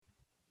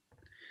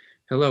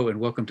Hello, and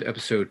welcome to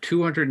episode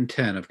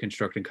 210 of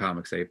Constructing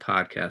Comics, a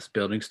podcast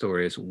building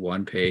stories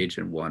one page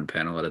and one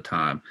panel at a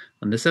time.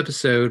 On this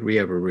episode, we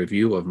have a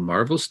review of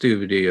Marvel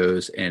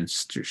Studios and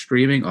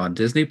streaming on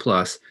Disney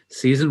Plus,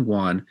 Season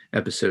 1,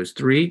 Episodes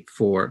 3,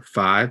 4,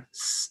 5,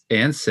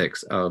 and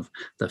 6 of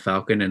The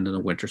Falcon and the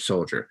Winter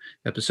Soldier.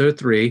 Episode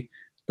 3,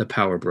 The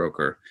Power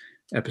Broker.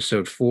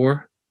 Episode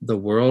 4, The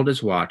World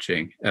is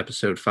Watching.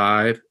 Episode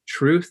 5,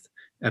 Truth.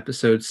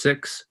 Episode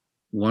 6,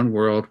 One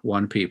World,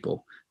 One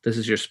People. This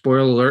is your spoiler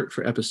alert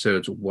for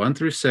episodes 1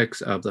 through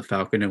 6 of The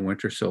Falcon and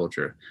Winter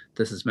Soldier.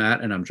 This is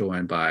Matt, and I'm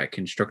joined by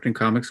Constructing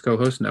Comics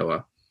co-host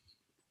Noah.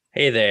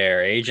 Hey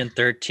there, Agent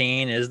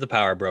 13 is the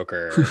power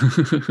broker.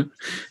 You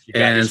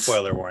got your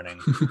spoiler warning.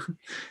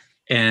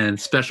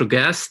 And special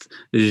guest,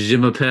 Je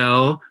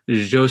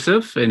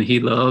Joseph, and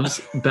he loves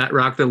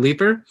Batroc the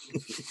Leaper.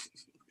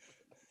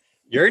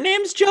 Your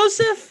name's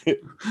Joseph?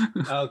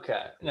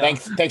 Okay. No.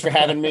 Thanks for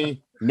having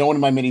me. No one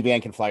in my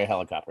minivan can fly a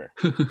helicopter.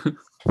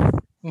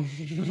 All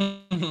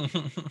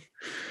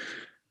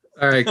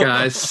right,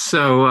 guys.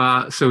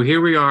 So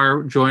here we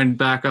are, joined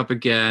back up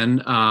again.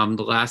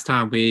 The last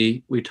time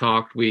we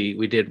talked,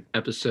 we did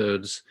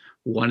episodes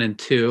 1 and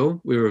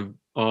 2. We were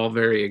all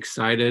very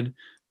excited,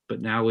 but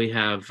now we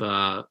have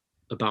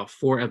about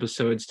 4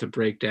 episodes to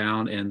break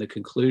down and the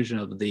conclusion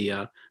of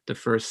the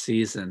first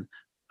season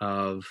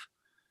of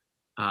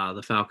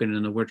The Falcon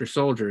and the Winter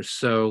Soldier.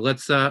 So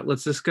let's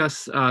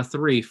discuss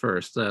 3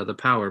 first. The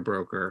Power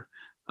Broker.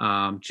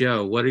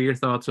 Joe, what are your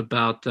thoughts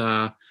about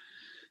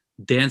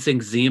Dancing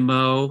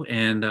Zemo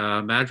and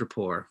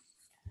Madripoor?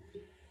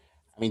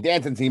 I mean,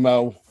 Dancing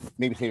Zemo,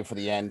 maybe save it for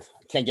the end.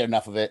 Can't get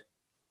enough of it.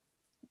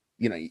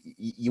 You know,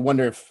 you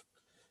wonder if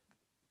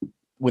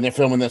when they're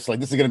filming this, like,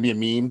 this is going to be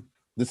a meme.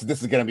 This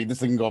is going to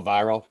go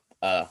viral.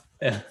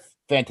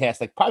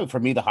 Fantastic. Probably for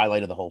me, the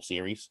highlight of the whole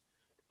series.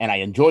 And I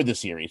enjoyed the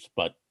series,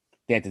 but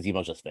Dancing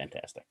Zemo's just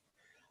fantastic.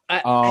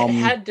 It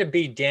had to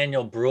be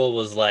Daniel Bruhl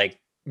was like,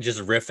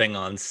 just riffing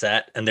on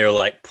set, and they're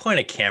like, point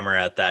a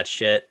camera at that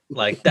shit,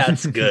 like,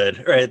 that's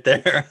good right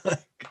there.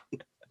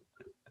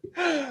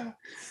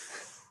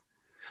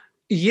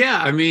 Yeah,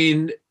 I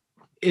mean,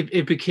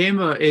 it became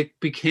a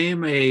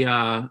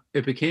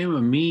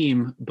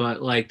meme,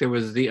 but like there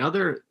was the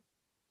other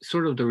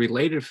sort of the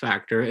related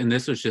factor, and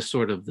this was just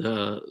sort of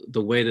the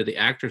way that the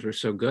actors were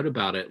so good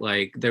about it.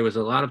 Like, there was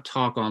a lot of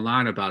talk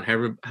online about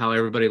how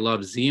everybody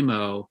loved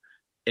Zemo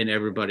and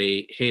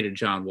everybody hated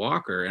John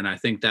Walker. And I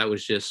think that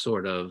was just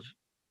sort of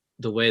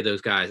the way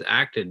those guys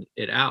acted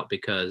it out,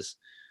 because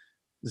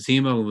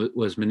Zemo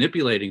was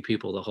manipulating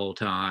people the whole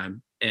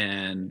time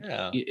and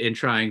in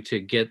trying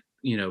to get,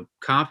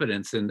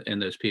 confidence in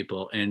those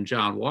people. And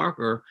John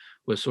Walker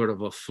was sort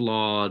of a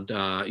flawed,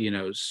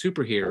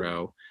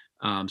 superhero.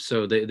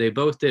 So they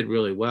both did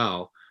really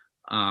well.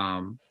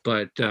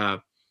 But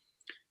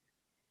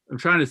I'm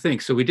trying to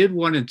think. So we did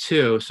 1 and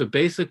 2. So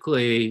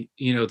basically,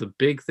 the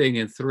big thing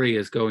in 3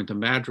 is going to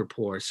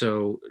Madripoor.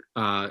 So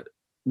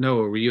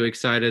Noah, were you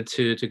excited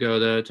to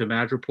go to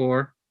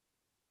Madripoor?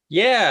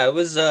 Yeah, it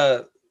was.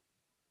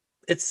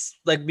 It's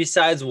like,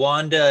 besides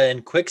Wanda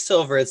and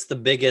Quicksilver, it's the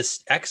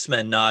biggest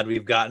X-Men nod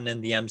we've gotten in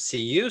the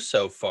MCU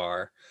so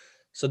far.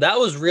 So that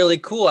was really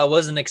cool. I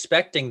wasn't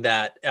expecting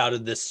that out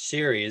of this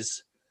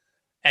series.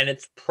 And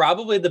it's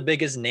probably the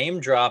biggest name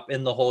drop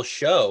in the whole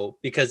show,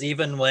 because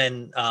even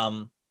when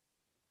oh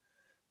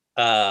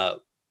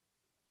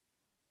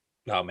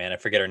man, I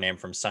forget her name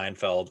from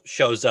Seinfeld,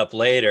 shows up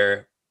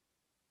later,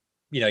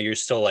 you're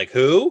still like,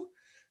 who?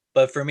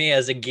 But for me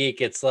as a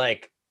geek, it's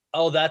like,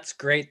 oh, that's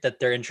great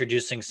that they're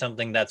introducing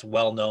something that's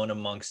well known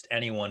amongst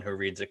anyone who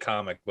reads a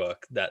comic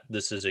book, that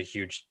this is a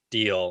huge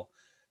deal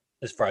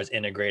as far as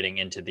integrating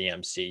into the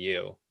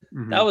MCU.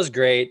 Mm-hmm. That was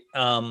great.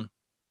 And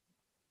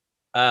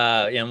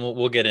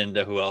we'll get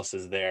into who else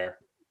is there,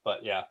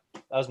 but yeah,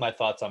 that was my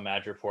thoughts on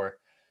Madripoor.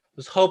 I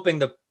was hoping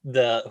the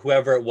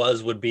whoever it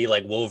was would be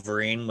like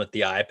Wolverine with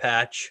the eye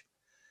patch.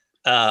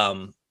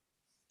 That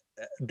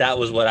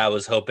was what I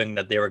was hoping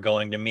that they were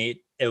going to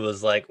meet. It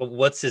was like,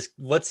 what's his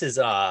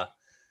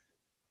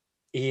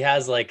he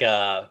has like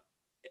a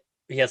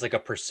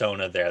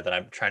persona there that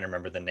I'm trying to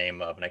remember the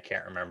name of, and I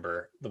can't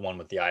remember the one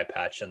with the eye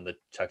patch and the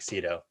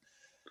tuxedo.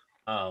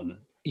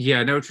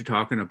 Yeah, I know what you're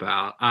talking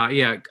about.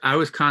 Yeah, I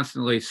was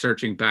constantly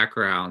searching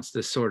backgrounds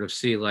to sort of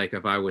see, like,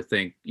 if I would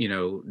think,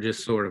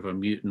 just sort of a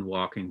mutant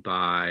walking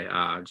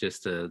by,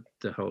 just to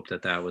hope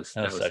that was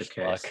the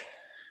case.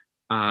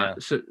 Yeah.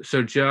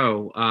 So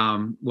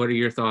Joe, what are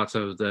your thoughts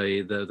of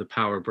the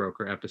Power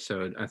Broker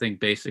episode? I think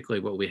basically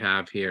what we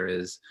have here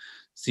is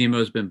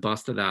Zemo's been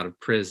busted out of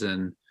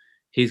prison.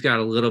 He's got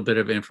a little bit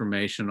of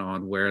information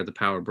on where the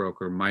Power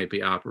Broker might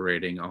be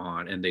operating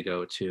on, and they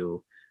go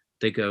to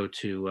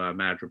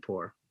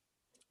Madripoor.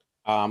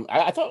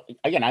 I thought,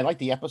 again, I liked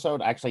the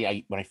episode.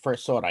 Actually, when I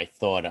first saw it, I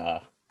thought, and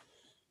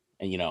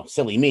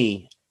silly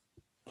me,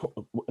 I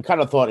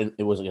kind of thought it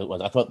was.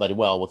 I thought that,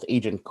 well, with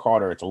Agent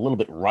Carter, it's a little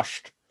bit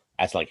rushed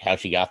as like how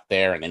she got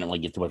there, and then only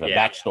get too much of a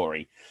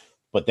backstory.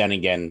 But then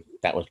again,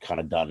 that was kind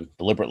of done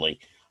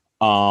deliberately.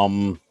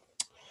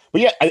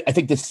 But yeah, I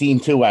think this scene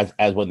too,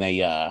 as when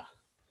they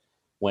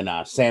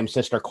when Sam's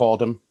sister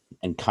called him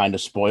and kind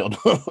of spoiled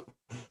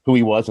who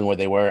he was and where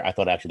they were. I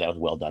thought actually that was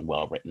well done,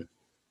 well written.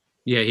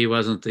 Yeah, he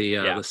wasn't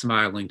the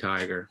smiling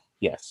tiger.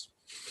 Yes,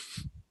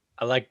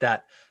 I like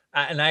that,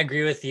 and I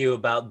agree with you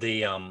about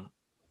the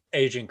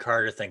Agent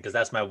Carter thing, because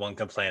that's my one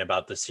complaint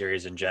about the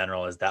series in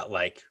general, is that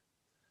like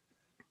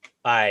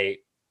I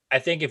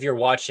think if you're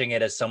watching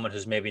it as someone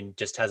who's maybe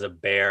just has a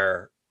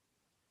bare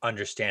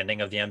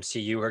understanding of the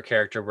MCU, her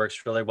character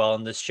works really well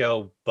in this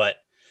show. But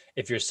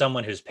if you're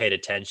someone who's paid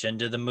attention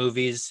to the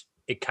movies,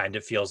 it kind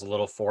of feels a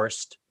little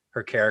forced,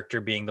 her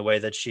character being the way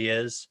that she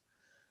is.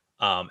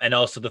 And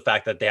also the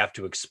fact that they have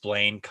to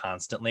explain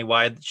constantly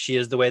why she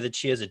is the way that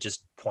she is. It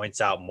just points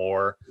out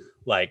more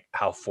like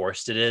how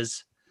forced it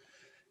is.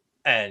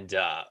 And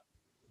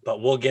but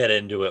we'll get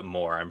into it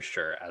more, I'm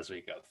sure, as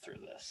we go through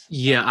this.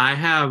 Yeah,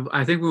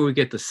 I think when we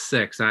get to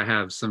 6, I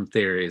have some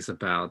theories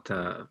about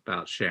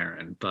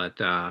Sharon, but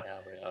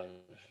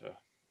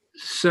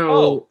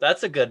so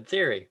that's a good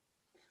theory.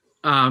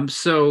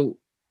 So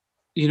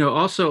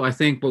also I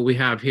think what we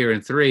have here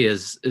in 3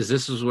 is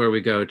this is where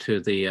we go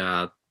to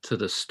the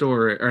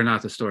storage, or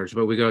not the storage,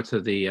 but we go to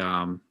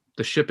the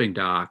shipping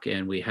dock,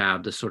 and we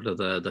have the sort of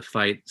the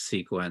fight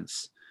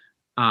sequence.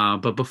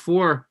 But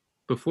before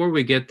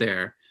we get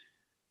there,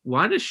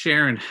 why does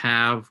Sharon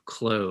have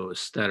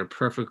clothes that are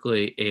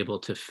perfectly able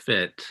to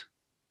fit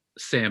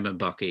Sam and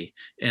Bucky?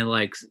 And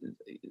like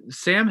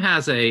Sam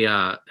has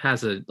a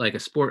like a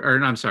sport, or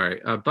no, I'm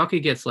sorry, Bucky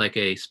gets like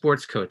a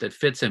sports coat that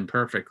fits him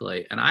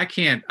perfectly, and I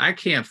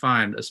can't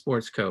find a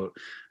sports coat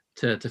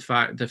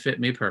to fit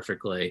me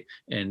perfectly.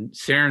 And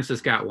Sharon's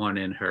just got one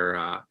in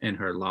her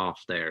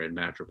loft there in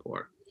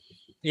Madripoor.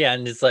 Yeah,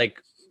 and it's like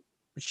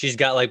she's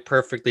got like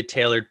perfectly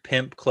tailored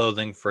pimp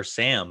clothing for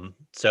Sam,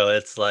 so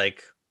it's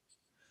like,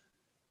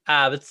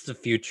 it's the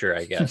future,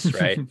 I guess,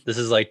 right? This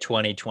is like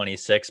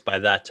 2026. By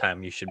that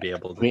time, you should be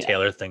able to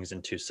tailor things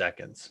in 2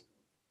 seconds.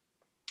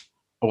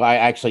 Well,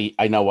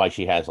 I know why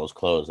she has those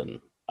clothes, and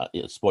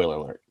spoiler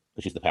alert,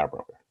 because she's the power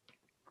broker.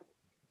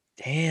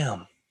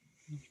 Damn.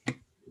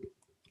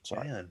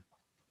 Sorry. Man.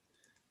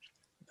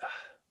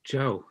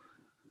 Joe,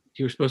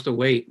 you were supposed to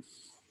wait.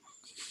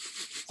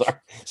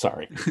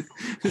 Sorry.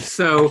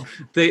 So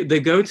they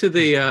go to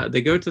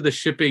the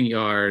shipping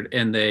yard,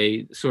 and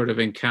they sort of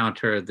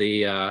encounter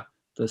the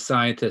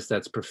scientist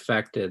that's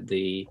perfected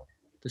the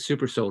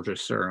super soldier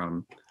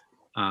serum.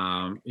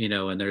 And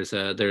there's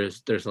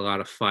a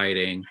lot of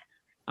fighting.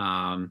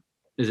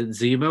 Is it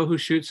Zemo who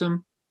shoots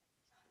him?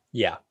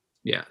 Yeah.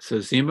 So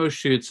Zemo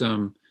shoots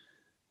him.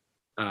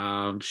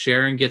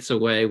 Sharon gets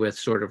away with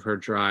sort of her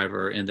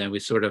driver, and then we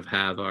sort of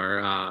have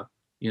our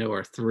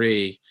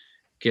 3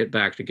 get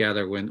back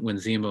together when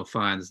Zemo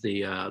finds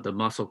the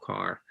muscle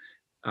car.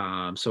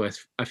 So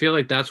I feel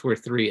like that's where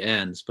 3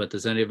 ends. But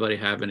does anybody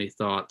have any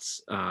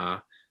thoughts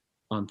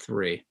on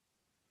 3?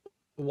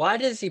 Why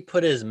does he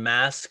put his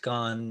mask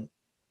on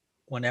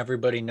when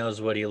everybody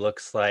knows what he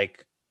looks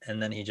like,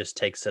 and then he just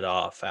takes it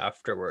off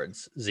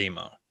afterwards,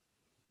 Zemo?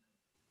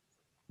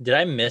 Did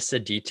I miss a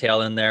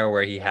detail in there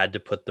where he had to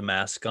put the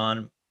mask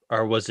on,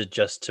 or was it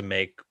just to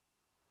make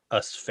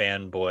us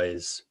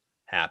fanboys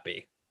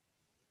happy?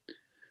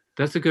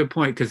 That's a good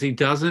point, because he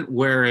doesn't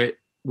wear it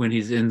when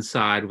he's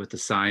inside with the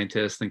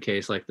scientist, in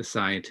case like the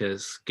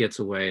scientist gets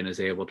away and is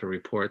able to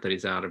report that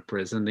he's out of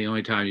prison. The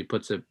only time he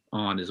puts it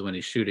on is when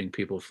he's shooting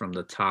people from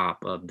the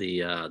top of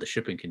the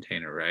shipping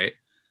container, right?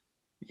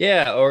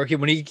 Yeah, or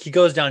when he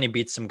goes down, he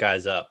beats some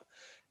guys up.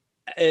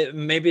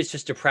 Maybe it's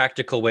just a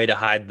practical way to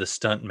hide the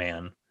stunt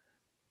man,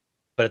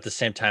 but at the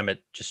same time,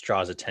 it just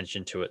draws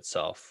attention to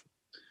itself.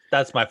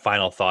 That's my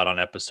final thought on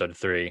episode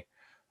 3.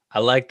 I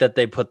like that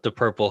they put the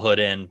purple hood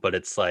in, but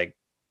it's like,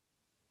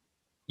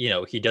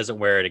 he doesn't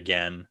wear it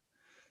again.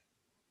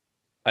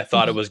 I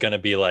thought it was going to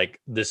be like,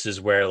 this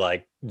is where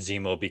like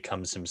Zemo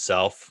becomes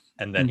himself,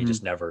 and then he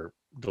just never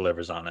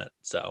delivers on it.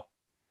 So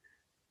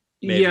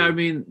maybe. Yeah, I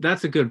mean,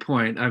 that's a good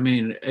point. I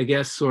mean, I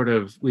guess sort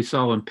of we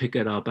saw him pick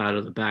it up out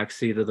of the back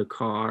seat of the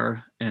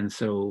car, and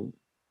so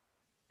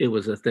it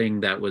was a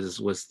thing that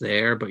was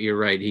there. But you're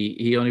right.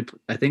 He only,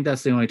 I think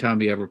that's the only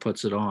time he ever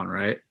puts it on,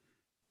 right?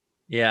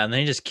 Yeah, and then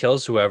he just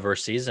kills whoever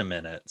sees him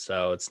in it.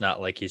 So it's not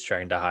like he's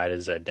trying to hide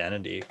his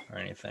identity or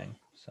anything.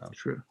 So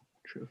True.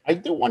 I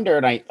do wonder,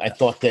 and I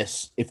thought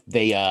this, if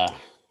they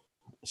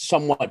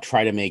somewhat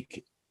try to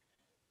make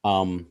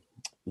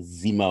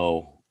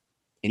Zemo,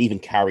 and even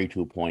Carrie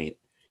to a point,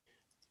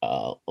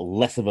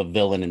 less of a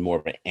villain and more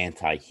of an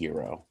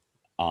anti-hero.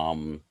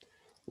 Not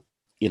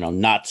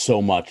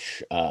so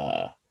much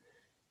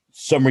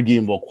some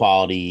redeemable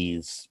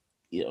qualities,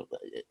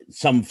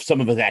 some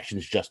of his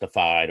actions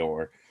justified,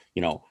 or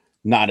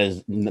not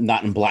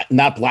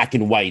black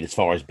and white as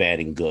far as bad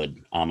and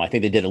good. I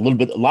think they did a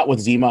lot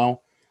with Zemo,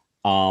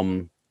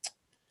 and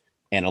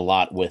a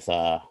lot with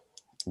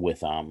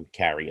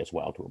Carrie as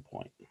well, to a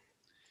point.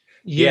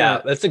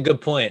 Yeah, that's a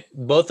good point.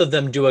 Both of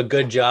them do a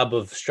good job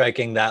of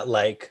striking that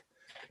like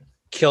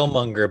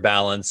Killmonger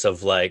balance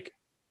of like,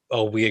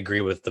 oh, we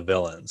agree with the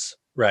villains,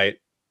 right?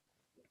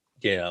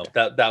 you know,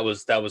 that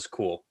was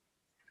cool.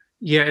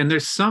 Yeah, and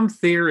there's some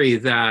theory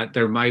that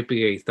there might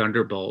be a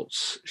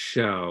Thunderbolts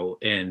show,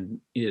 and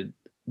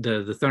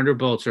the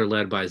Thunderbolts are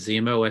led by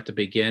Zemo at the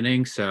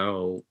beginning.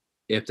 So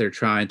if they're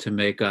trying to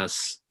make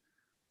us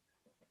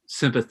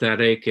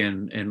sympathetic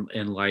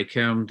and like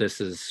him, this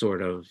is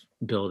sort of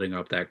building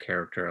up that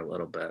character a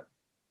little bit.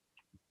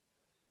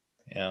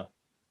 Yeah,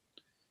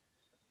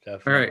 All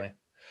definitely. right.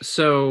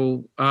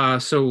 So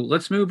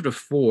let's move to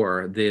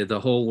 4. The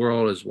whole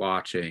world is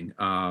watching.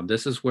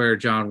 This is where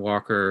John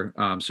Walker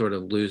sort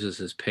of loses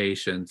his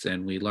patience,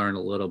 and we learn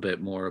a little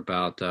bit more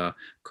about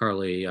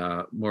Carly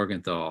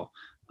Morgenthau.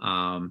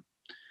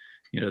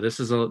 This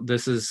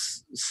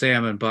is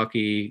Sam and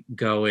Bucky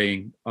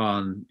going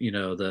on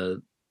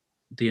the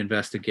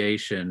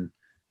investigation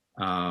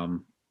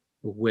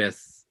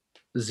with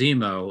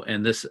Zemo,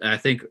 and this I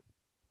think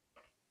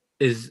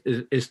is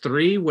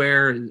 3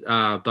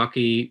 where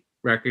Bucky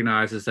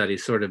recognizes that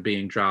he's sort of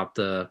being dropped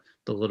the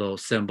little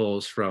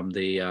symbols from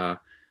the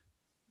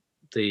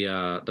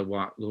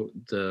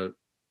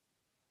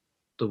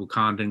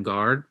Wakandan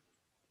guard.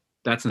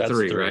 That's in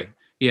 3, right?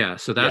 Yeah,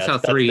 so that's how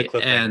 3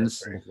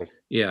 ends.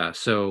 Yeah,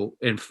 so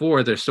in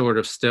 4 they're sort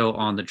of still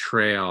on the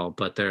trail,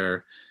 but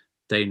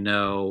they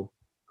know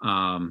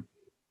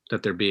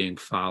that they're being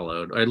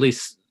followed, or at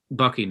least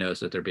Bucky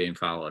knows that they're being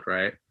followed,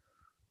 right?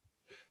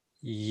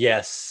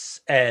 Yes,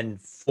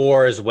 and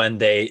 4 is when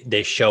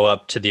they show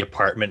up to the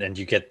apartment, and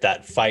you get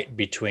that fight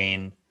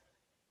between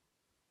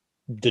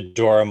the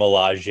Dora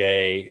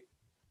Milaje,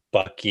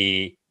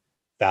 Bucky,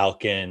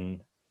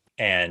 Falcon,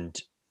 and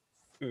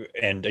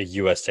a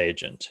U.S.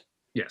 agent.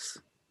 Yes.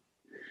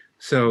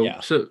 So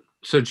Yeah.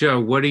 So Joe,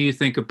 what do you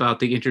think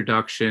about the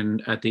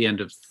introduction at the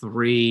end of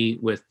 3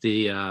 with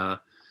the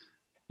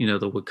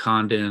the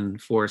Wakandan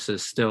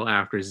forces still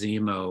after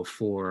Zemo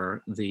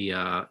for the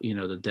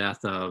the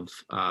death of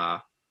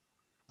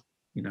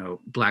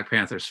Black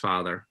Panther's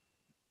father?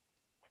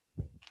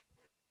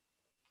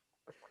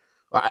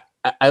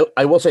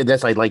 I will say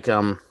this. I like me,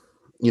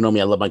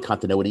 I love my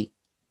continuity,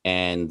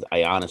 and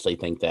I honestly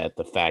think that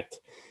the fact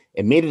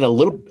it made it a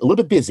little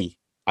bit busy.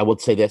 I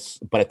would say this,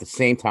 but at the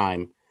same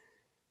time,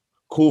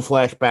 cool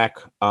flashback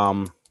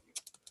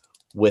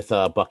with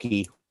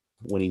Bucky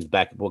when he's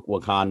back at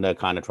Wakanda,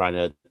 kind of trying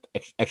to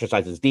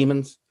exercise his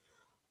demons.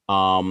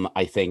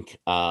 I think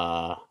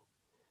the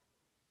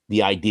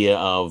idea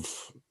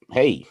of,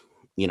 hey,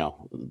 the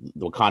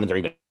Wakandans are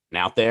even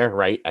out there,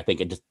 right? I think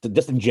it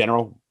just in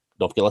general,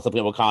 don't forget, let's look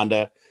at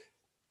Wakanda.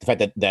 The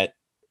fact that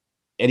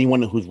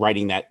anyone who's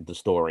writing the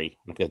story,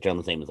 I forget the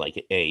gentleman's name, is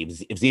like, hey,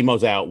 if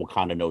Zemo's out,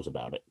 Wakanda knows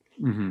about it.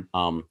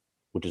 Mm-hmm.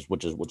 Which is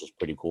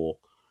pretty cool.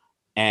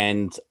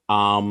 And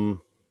I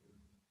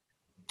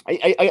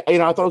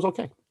thought it was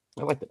okay.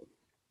 I liked it.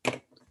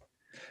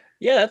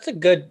 Yeah, that's a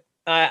good.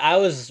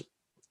 So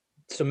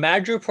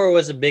Madripoor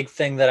was a big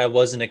thing that I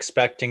wasn't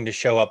expecting to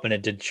show up, and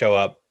it did show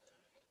up.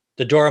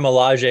 The Dora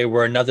Milaje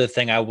were another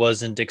thing I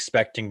wasn't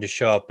expecting to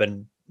show up,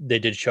 and they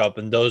did show up,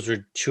 and those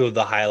were 2 of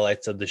the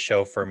highlights of the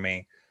show for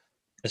me,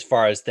 as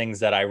far as things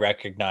that I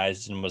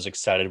recognized and was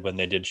excited when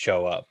they did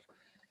show up.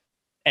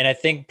 And I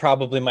think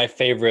probably my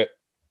favorite,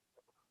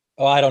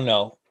 I don't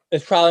know,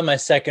 it's probably my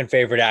second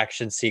favorite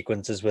action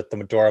sequences with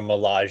the Dora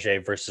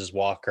Milaje versus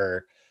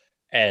Walker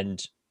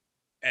and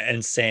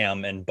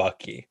Sam and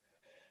Bucky.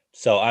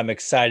 So I'm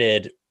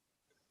excited.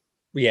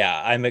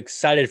 Yeah, I'm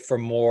excited for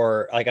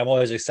more. Like, I'm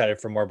always excited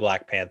for more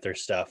Black Panther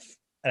stuff.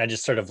 And I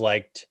just sort of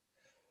liked,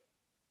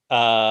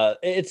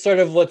 it's sort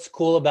of what's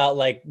cool about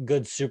like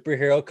good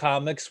superhero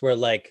comics, where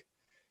like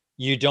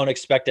you don't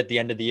expect at the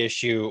end of the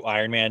issue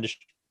Iron Man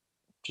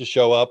to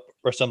show up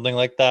or something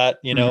like that,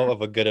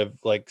 of a good of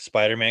like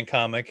Spider-Man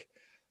comic.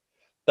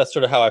 That's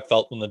sort of how I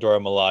felt when the Dora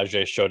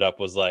Milaje showed up,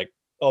 was like,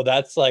 oh,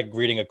 that's like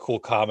reading a cool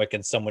comic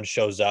and someone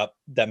shows up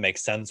that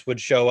makes sense would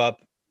show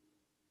up.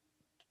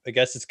 I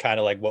guess it's kind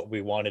of like what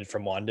we wanted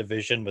from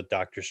WandaVision with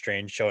Doctor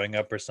Strange showing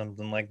up or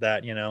something like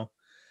that,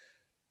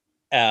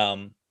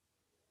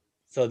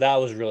 So that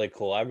was really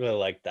cool. I really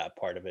liked that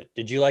part of it.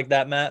 Did you like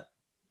that, Matt?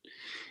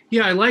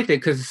 Yeah, I liked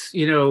it because,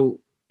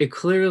 it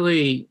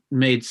clearly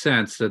made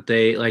sense that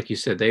they, like you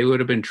said, they would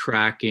have been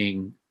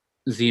tracking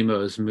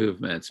Zemo's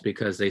movements,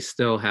 because they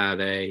still had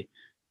an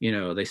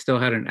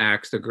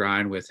axe to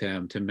grind with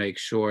him to make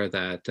sure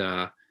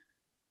that,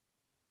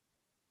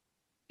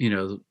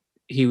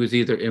 he was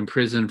either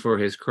imprisoned for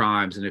his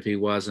crimes, and if he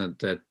wasn't,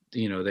 that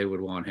they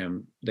would want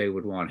him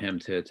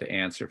to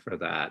answer for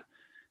that.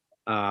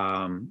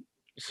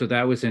 So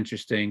that was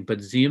interesting. But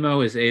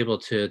Zemo is able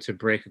to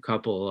break a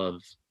couple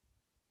of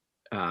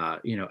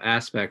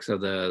aspects of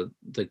the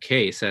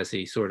case as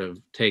he sort of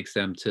takes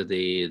them to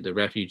the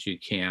refugee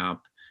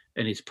camp,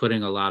 and he's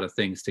putting a lot of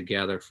things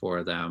together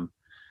for them.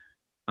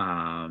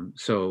 But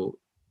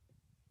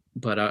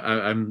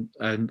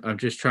I'm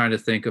just trying to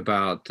think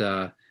about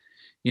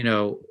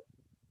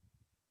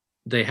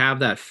they have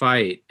that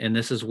fight, and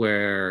this is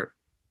where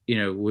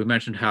we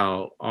mentioned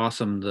how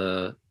awesome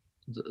the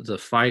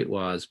fight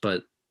was,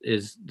 but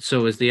is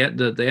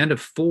the end of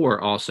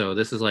 4 also,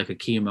 this is like a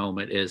key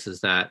moment, is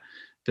that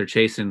they're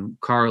chasing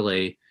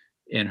Carly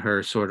and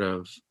her sort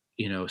of,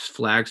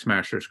 Flag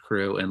Smashers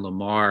crew, and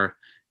Lamar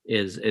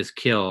is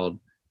killed.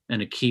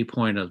 And a key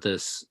point of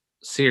this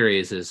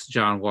series is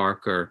John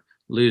Walker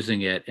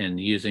losing it and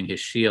using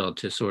his shield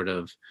to sort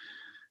of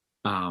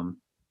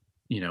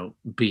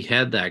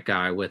behead that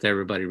guy with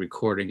everybody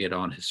recording it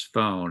on his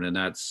phone. And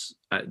that's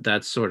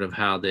sort of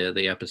how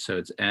the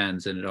episodes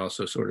ends. And it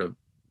also sort of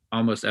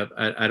almost,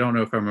 I don't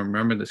know if I'm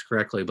remembering this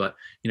correctly, but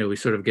we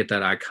sort of get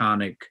that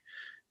iconic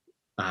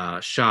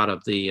shot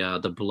of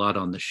the blood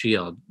on the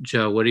shield.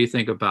 Joe, what do you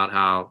think about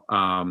how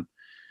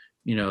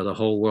the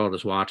whole world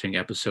is watching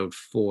episode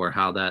 4,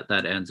 how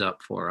that ends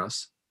up for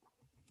us?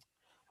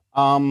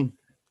 I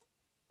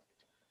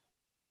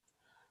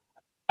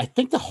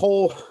think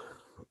the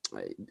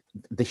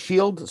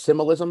shield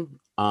symbolism,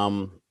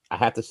 I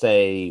have to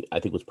say, I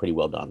think was pretty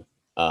well done.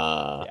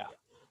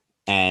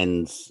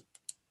 And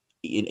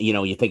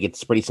you think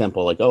it's pretty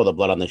simple, like, oh, the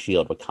blood on the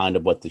shield, but kind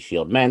of what the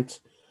shield meant,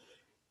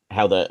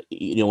 how when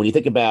you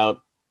think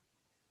about,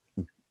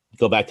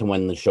 go back to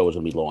when the show was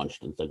going to be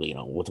launched, it's like,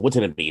 what's it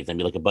going to be? It's going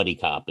to be like a buddy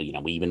cop. We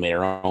even made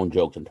our own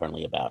jokes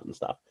internally about it and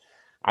stuff.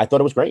 I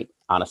thought it was great.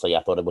 Honestly,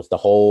 I thought it was the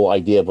whole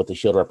idea of what the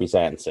shield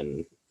represents,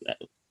 and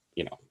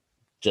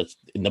just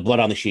in the blood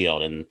on the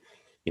shield, and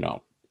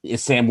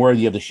is Sam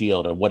worthy of the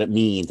shield, and what it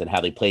means, and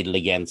how they played it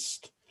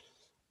against.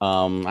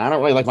 I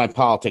don't really like my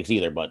politics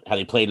either, but how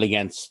they played it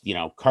against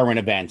current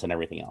events and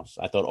everything else.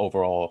 I thought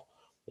overall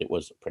it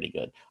was pretty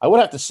good. I would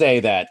have to say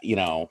that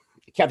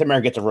Captain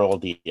America gets a royal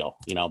deal.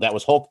 That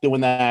was Hulk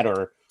doing that,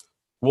 or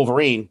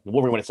Wolverine.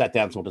 Wolverine would have sat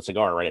down and smoked a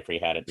cigar right after he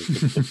had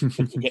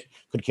it.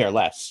 Could care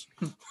less.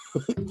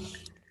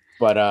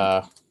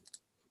 But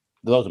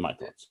those are my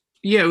thoughts.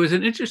 Yeah, it was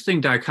an interesting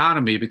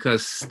dichotomy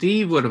because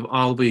Steve would have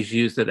always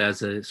used it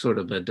as a sort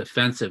of a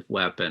defensive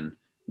weapon,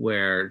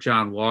 where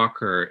John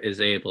Walker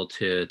is able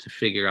to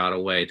figure out a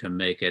way to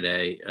make it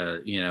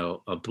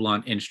a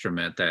blunt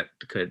instrument that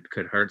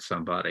could hurt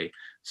somebody.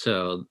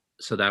 So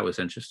that was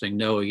interesting.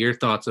 Noah, your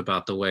thoughts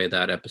about the way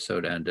that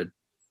episode ended?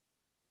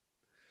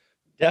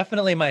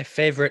 Definitely my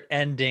favorite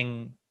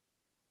ending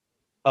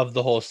of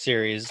the whole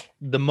series.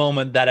 The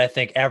moment that I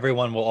think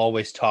everyone will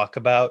always talk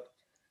about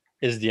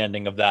is the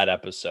ending of that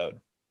episode.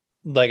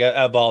 Like,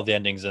 of all the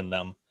endings in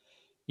them,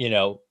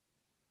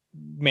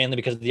 mainly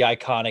because of the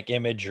iconic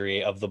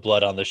imagery of the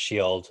blood on the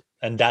shield.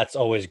 And that's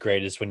always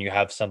great, is when you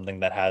have something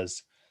that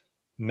has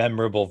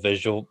memorable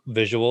visuals.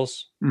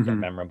 Mm-hmm. Yeah,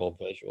 memorable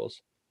visuals.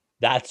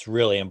 That's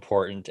really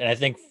important. And I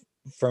think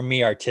for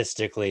me,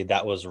 artistically,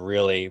 that was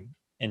really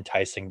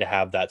enticing to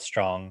have that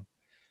strong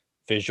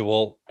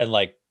visual. And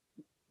like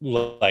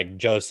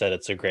Joe said,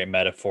 it's a great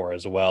metaphor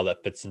as well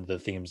that fits into the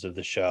themes of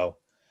the show.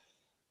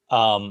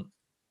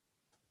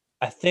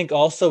 I think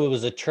also it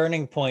was a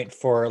turning point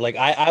for, like,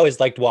 I always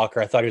liked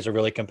Walker. I thought he was a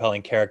really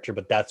compelling character,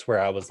 but that's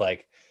where I was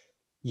like,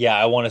 yeah,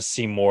 I want to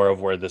see more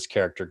of where this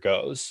character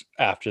goes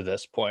after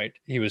this point.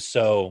 He was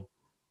so,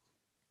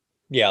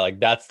 like,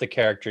 that's the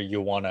character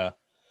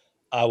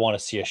I want to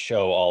see a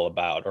show all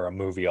about, or a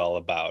movie all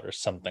about, or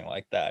something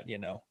like that,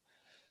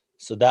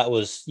 So that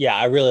was,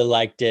 I really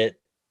liked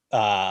it.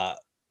 I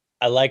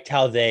liked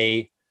how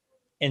they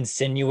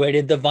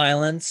insinuated the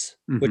violence,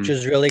 which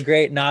is really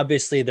great. And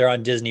obviously they're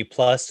on Disney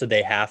Plus, so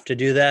they have to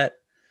do that.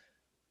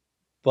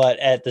 But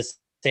at the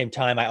same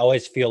time, I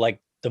always feel like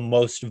the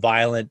most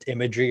violent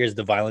imagery is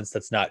the violence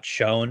that's not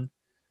shown,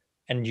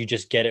 and you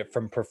just get it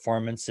from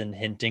performance and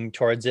hinting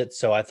towards it.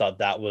 So I thought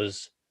that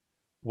was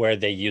where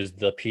they used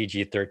the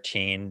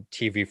PG-13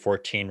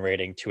 TV-14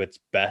 rating to its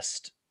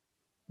best,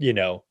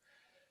 so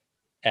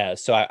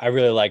I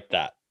really liked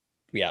that.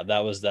 Yeah,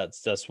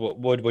 that's what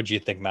would you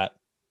think, Matt?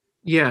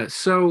 Yeah,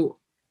 so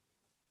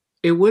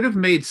it would have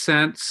made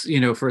sense,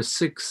 for a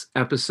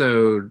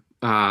 6-episode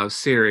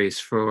series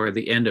for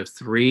the end of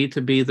 3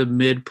 to be the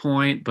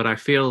midpoint, but I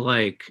feel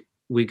like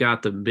we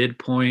got the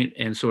midpoint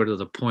and sort of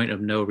the point of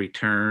no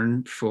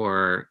return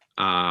for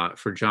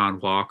John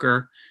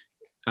Walker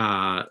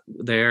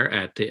there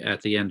at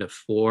the end of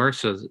 4.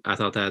 So I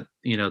thought that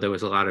there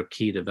was a lot of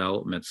key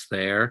developments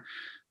there.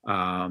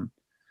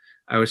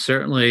 I was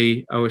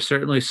certainly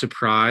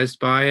surprised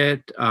by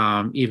it,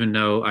 even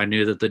though I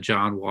knew that the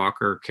John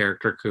Walker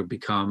character could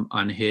become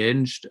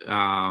unhinged.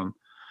 But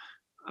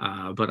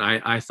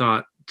I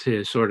thought,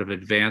 to sort of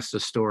advance the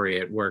story,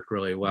 it worked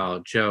really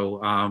well.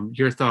 Joe,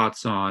 your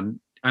thoughts on?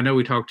 I know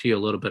we talked to you a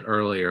little bit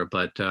earlier,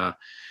 but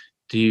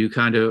do you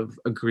kind of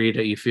agree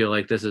that you feel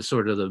like this is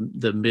sort of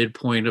the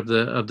midpoint of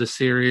the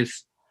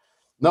series?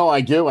 No,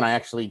 I do, and I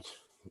actually,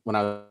 when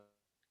I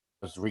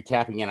was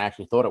recapping it, I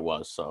actually thought it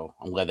was, so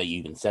I'm glad that you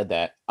even said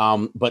that.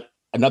 But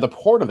another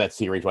part of that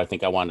series, what I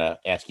think I want to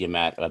ask you,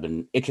 Matt, I've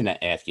been itching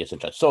to ask you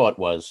since I saw it,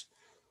 was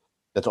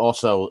that's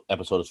also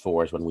episode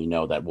 4 is when we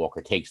know that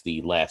Walker takes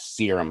the last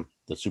serum,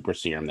 the super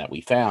serum that we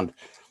found,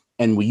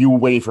 and you were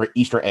waiting for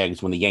Easter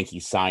eggs when the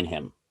Yankees sign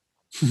him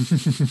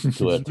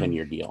to a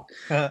 10-year deal.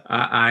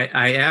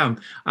 I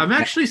am. I'm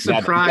actually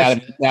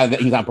surprised now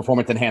that he's on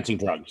performance enhancing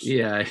drugs.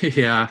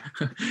 Yeah.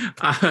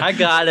 I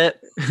got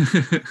it.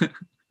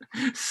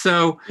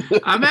 So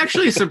I'm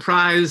actually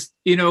surprised.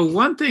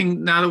 One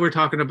thing, now that we're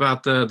talking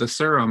about the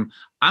serum,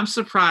 I'm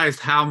surprised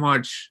how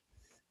much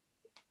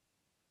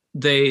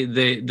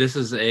this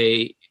is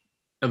a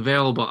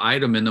available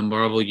item in the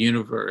Marvel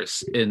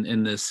universe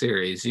in this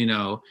series.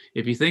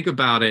 If you think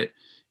about it,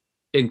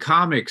 in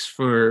comics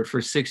for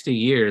 60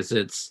 years,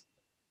 it's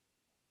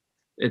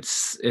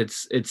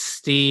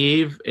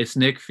Steve, it's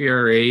Nick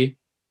Fury,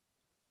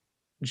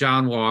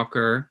 John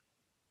Walker,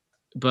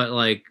 but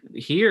like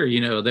here,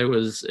 there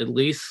was at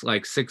least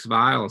like 6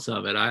 vials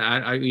of it.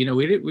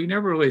 We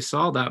never really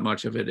saw that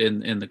much of it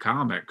in the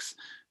comics.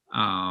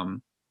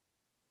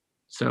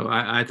 So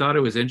I thought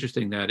it was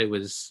interesting that it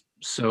was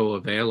so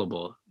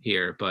available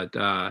here, but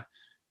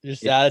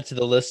Just add it to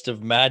the list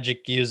of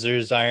magic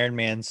users, Iron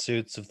Man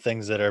suits, of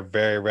things that are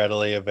very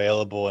readily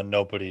available and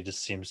nobody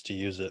just seems to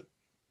use it.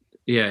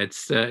 yeah,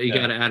 it's you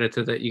got to add it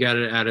to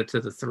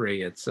the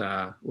 3. It's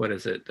what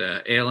is it?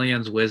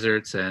 Aliens,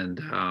 wizards, and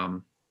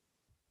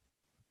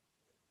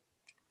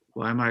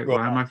why am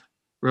I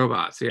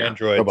robots? Yeah,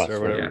 Androids Robots,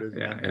 or whatever.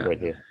 yeah. Right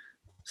here.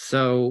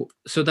 So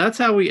that's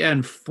how we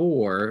end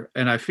 4,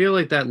 and I feel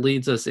like that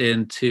leads us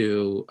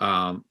into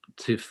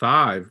to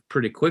 5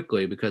 pretty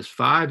quickly, because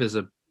 5 is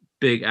a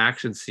big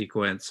action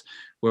sequence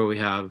where we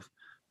have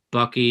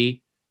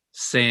Bucky,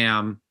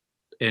 Sam,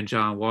 and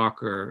John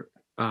Walker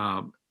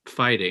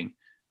fighting,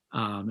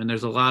 and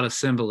there's a lot of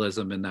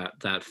symbolism in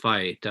that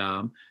fight.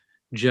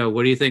 Joe,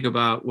 what do you think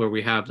about where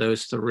we have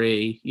those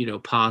 3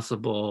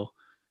 possible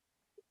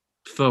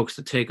folks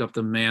to take up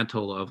the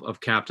mantle of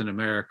Captain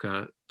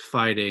America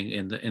fighting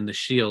in the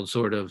Shield,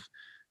 sort of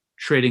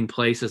trading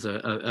places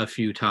a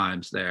few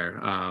times there,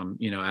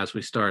 as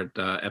we start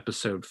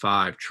episode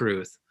 5,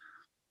 Truth?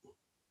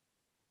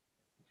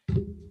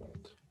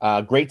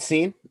 Great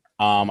scene.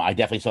 I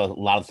definitely saw a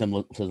lot of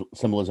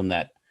symbolism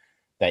that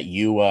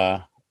you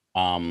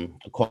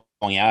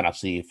calling out. I'll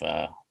see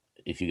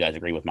if you guys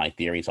agree with my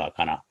theory, so I'll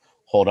kind of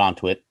hold on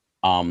to it.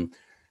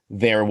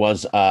 There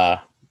was I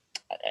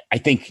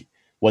think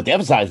what they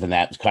emphasized in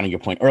that was kind of your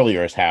point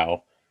earlier, is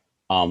how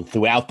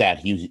throughout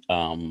that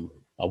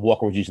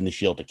Walker was using the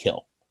shield to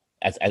kill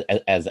as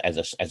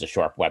a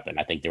sharp weapon.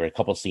 I think there were a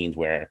couple of scenes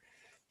where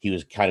he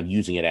was kind of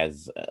using it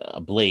as a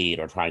blade,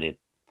 or trying to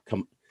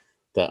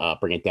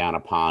bring it down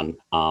upon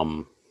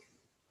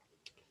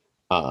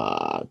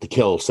to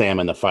kill Sam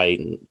in the fight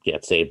and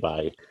get saved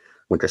by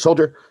Winter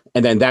Soldier.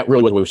 And then that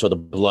really was where we saw the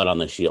blood on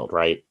the shield,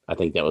 right? I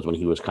think that was when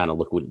he was kind of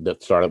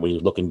started when he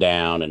was looking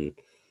down and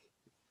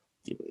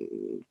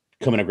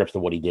coming to grips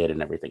with what he did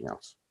and everything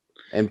else.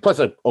 And plus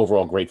an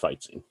overall great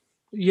fight scene.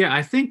 Yeah,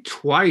 I think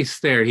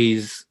twice there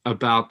he's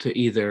about to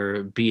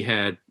either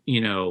behead,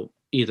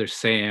 either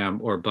Sam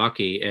or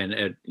Bucky,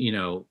 and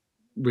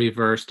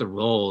reverse the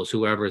roles.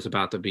 Whoever is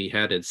about to be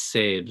beheaded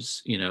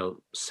saves,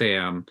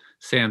 Sam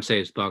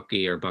saves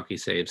Bucky, or Bucky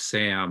saves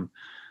Sam.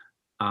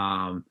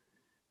 And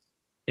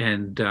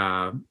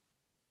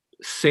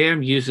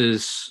Sam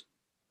uses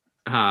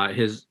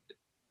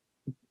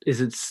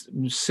it's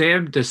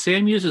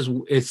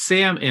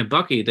Sam and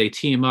Bucky, they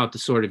team up to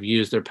sort of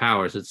use their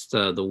powers. It's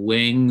the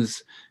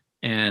wings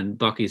and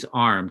Bucky's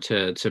arm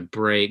to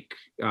break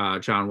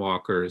John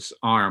Walker's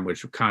arm,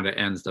 which kind of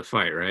ends the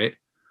fight, right?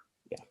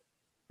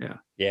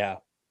 Yeah.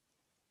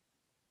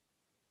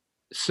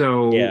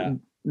 So Yeah.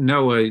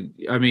 Noah,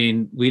 I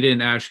mean, we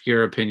didn't ask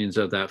your opinions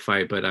of that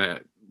fight,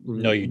 but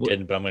No, you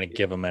didn't, but I'm going to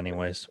give them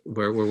anyways.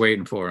 We're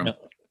waiting for him.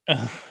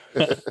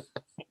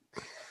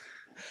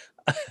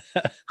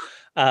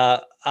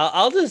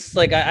 I'll just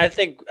I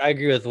think I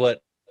agree with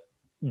what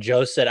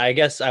Joe said. I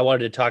guess I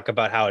wanted to talk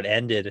about how it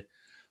ended.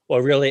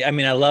 Well, really, I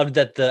mean, I loved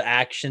that the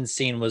action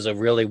scene was a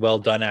really well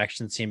done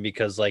action scene,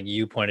 because like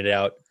you pointed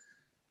out,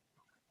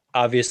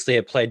 obviously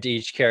it played to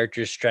each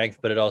character's strength,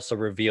 but it also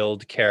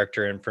revealed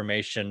character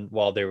information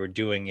while they were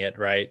doing it,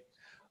 right?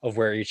 Of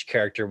where each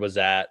character was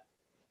at,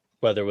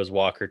 whether it was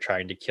Walker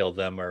trying to kill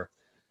them, or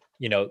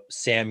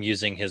Sam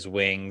using his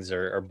wings,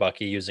 or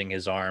Bucky using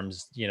his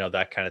arms,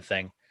 that kind of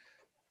thing.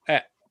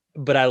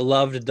 But I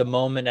loved the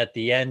moment at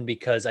the end,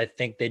 because I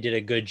think they did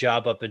a good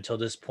job up until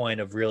this point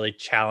of really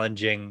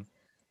challenging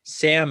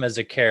Sam as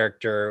a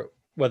character,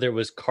 whether it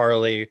was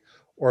Carly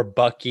or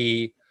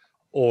Bucky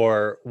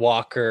or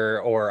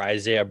Walker or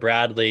Isaiah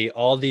Bradley.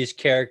 All these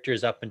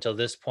characters up until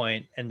this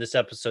point, and this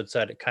episode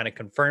said it kind of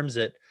confirms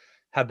it,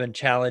 have been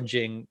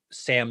challenging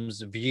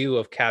Sam's view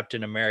of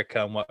Captain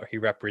America and what he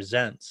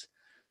represents.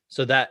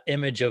 So that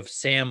image of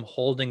Sam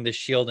holding the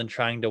shield and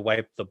trying to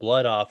wipe the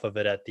blood off of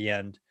it at the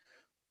end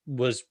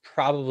was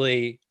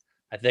probably,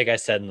 I think I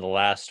said in the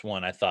last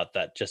one, I thought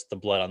that just the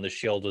blood on the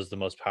shield was the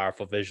most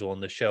powerful visual in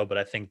the show. But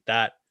I think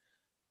that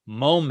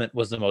moment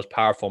was the most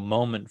powerful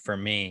moment for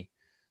me,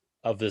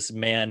 of this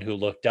man who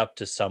looked up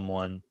to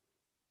someone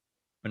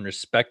and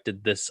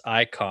respected this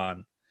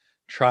icon,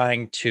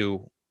 trying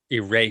to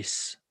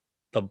erase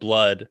the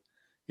blood,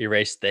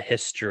 erase the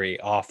history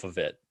off of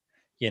it.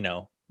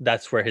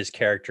 That's where his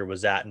character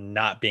was at, and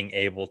not being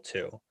able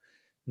to.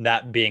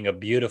 That being a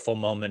beautiful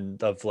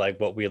moment of like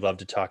what we love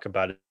to talk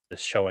about is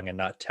showing and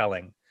not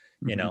telling.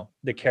 You know,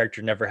 the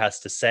character never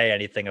has to say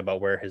anything about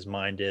where his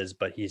mind is,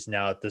 but he's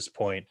now at this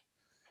point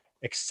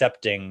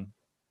accepting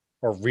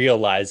or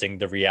realizing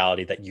the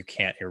reality that you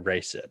can't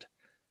erase it.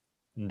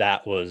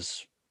 That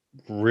was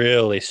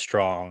really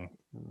strong,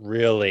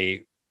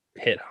 really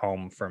hit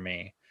home for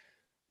me.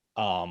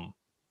 Yeah,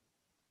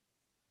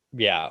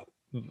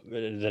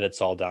 that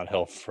it's all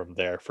downhill from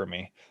there for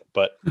me,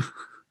 but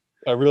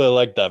I really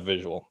like that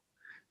visual.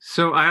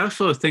 So I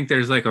also think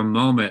there's like a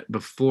moment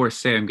before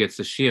Sam gets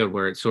the shield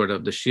where it's sort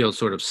of the shield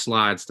sort of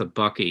slides to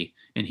Bucky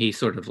and he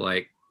sort of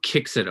like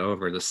kicks it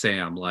over to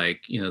Sam,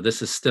 like, you know,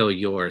 this is still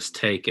yours,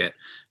 take it.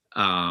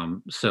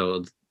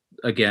 So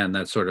again,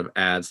 that sort of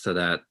adds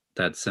to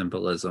that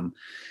symbolism.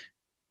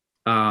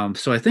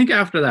 So I think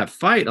after that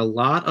fight, a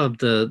lot of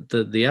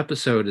the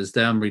episode is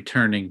them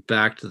returning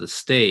back to the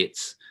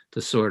States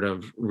to sort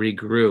of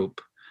regroup.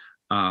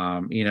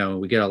 You know,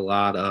 we get a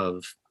lot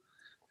of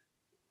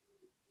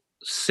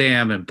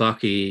Sam and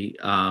Bucky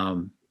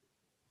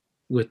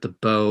with the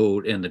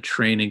boat and the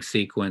training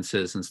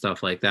sequences and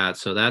stuff like that.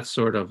 So that's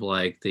sort of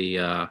like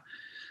the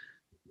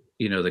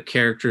you know, the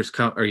characters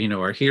come, or you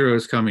know, our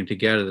heroes coming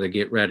together to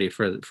get ready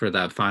for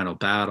that final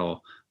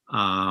battle.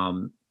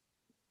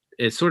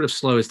 It sort of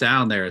slows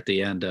down there at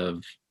the end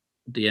of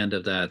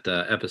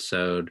that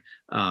episode.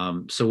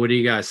 So what do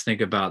you guys think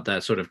about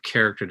that sort of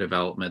character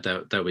development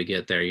that we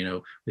get there? You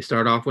know, we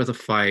start off with a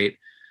fight,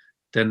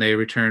 then they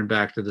return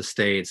back to the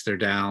States. They're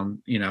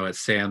down, you know, at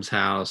Sam's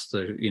house.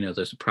 You know,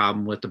 there's a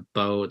problem with the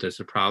boat.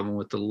 There's a problem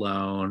with the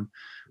loan.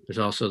 There's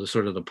also the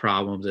sort of the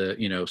problem that,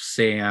 you know,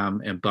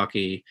 Sam and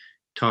Bucky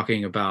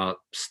talking about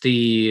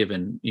Steve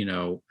and, you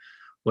know,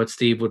 what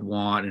Steve would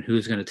want and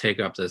who's going to take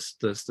up this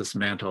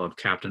mantle of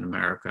Captain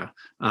America.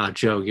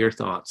 Joe, your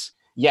thoughts?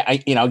 Yeah,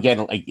 you know,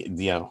 again, like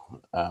the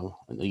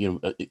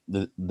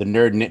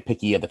nerd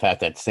nitpicky of the fact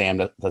that Sam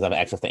doesn't have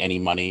access to any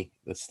money.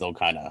 It's still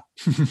kind of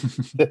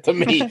to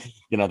me,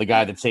 you know, the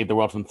guy that saved the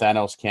world from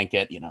Thanos can't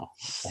get, you know,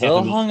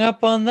 Still hung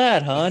up on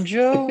that, huh,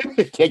 Joe?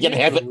 can't get you know,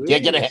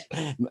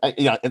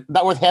 it's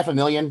not worth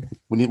 $500,000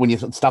 when you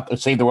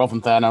save the world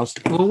from Thanos.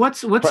 Well,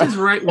 what's his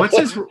right?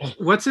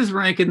 What's his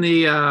rank in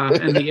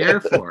the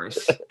Air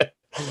Force?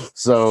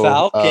 So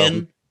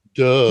Falcon.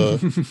 Duh.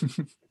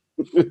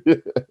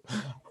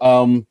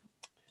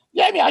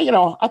 Yeah, I mean, I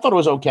thought it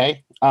was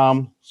okay.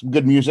 Some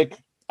good music,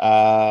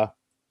 some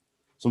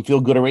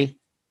feel goodery.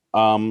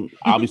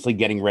 Obviously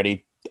getting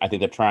ready. I think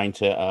they're trying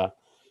to.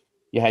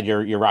 You had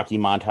your Rocky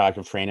montage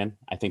of training.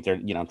 I think they're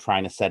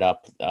trying to set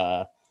up.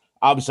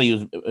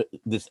 Obviously,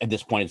 this at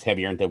this point it's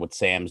heavier into what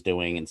Sam's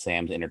doing and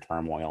Sam's inner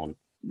turmoil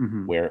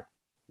and where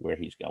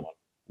he's going.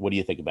 What do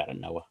you think about it,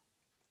 Noah?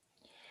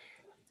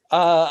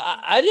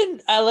 I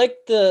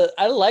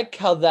like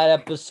how that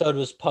episode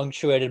was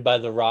punctuated by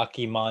the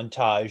Rocky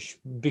montage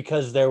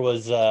because there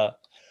was I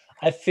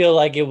feel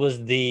like it was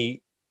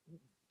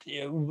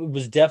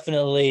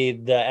definitely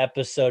the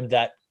episode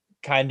that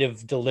kind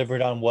of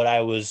delivered on what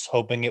I was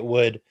hoping it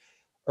would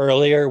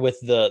earlier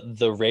with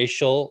the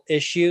racial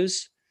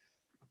issues.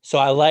 So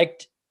I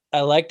liked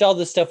all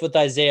the stuff with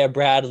Isaiah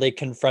Bradley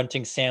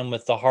confronting Sam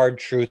with the hard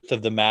truth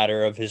of the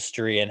matter of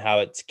history and how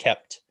it's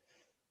kept,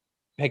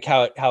 like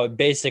how it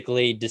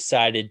basically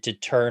decided to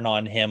turn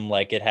on him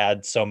like it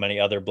had so many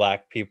other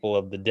Black people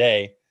of the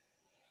day.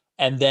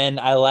 And then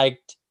I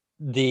liked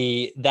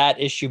that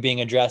issue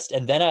being addressed.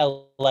 And then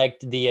I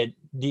liked the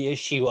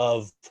issue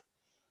of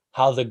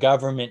how the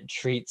government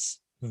treats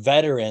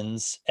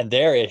veterans and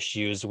their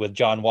issues with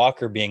John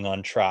Walker being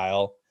on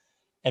trial.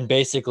 And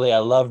basically I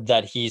loved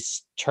that he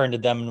turned to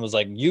them and was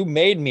like, you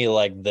made me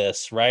like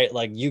this, right?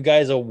 Like you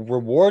guys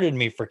rewarded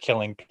me for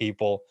killing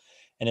people.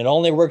 And it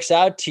only works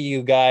out to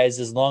you guys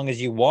as long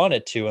as you want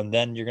it to. And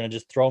then you're going to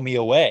just throw me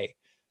away.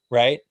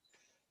 Right.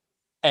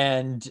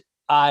 And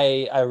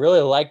I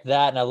really like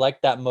that. And I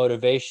like that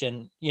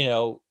motivation. You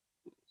know,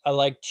 I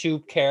like two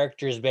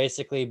characters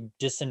basically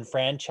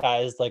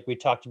disenfranchised, like we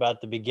talked about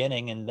at the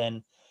beginning, and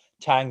then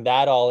tying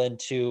that all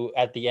into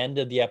at the end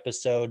of the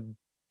episode,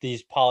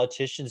 these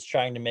politicians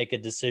trying to make a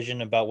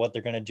decision about what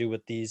they're going to do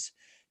with these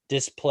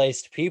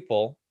displaced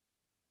people.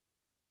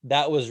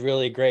 That was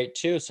really great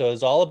too. So it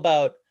was all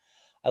about,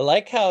 I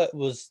like how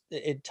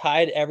it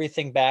tied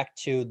everything back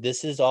to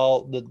this is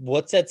all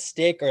what's at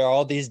stake are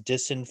all these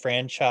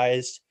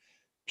disenfranchised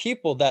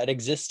people that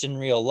exist in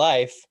real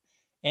life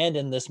and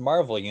in this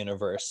Marvel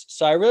universe.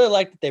 So I really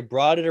like that they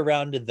brought it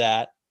around to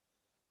that.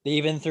 They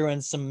even threw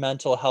in some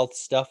mental health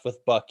stuff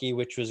with Bucky,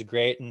 which was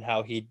great, and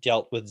how he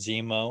dealt with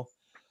Zemo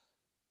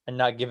and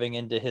not giving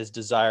in to his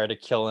desire to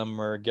kill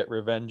him or get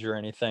revenge or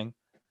anything.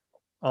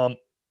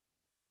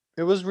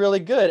 It was really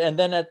good. And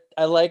then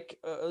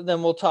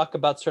then we'll talk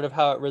about sort of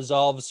how it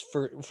resolves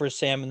for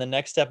Sam in the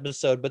next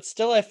episode. But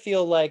still, I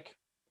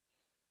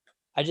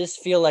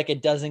just feel like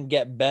it doesn't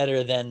get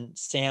better than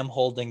Sam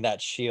holding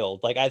that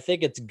shield. Like, I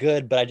think it's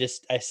good, but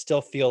I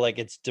still feel like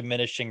it's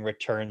diminishing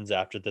returns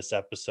after this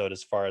episode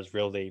as far as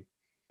really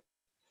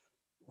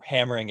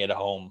hammering it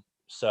home.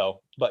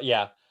 So, but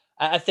yeah,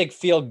 I think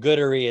feel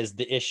goodery is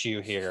the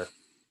issue here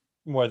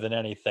more than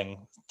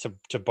anything,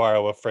 to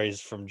borrow a phrase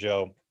from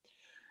Joe.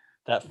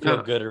 That feel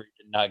No. gooder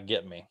did not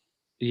get me.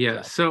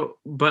 Yeah. So,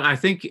 but I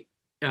think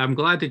I'm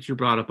glad that you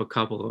brought up a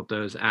couple of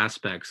those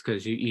aspects,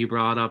 because you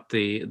brought up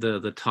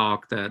the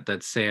talk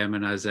that Sam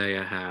and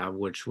Isaiah have,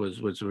 which was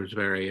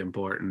very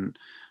important.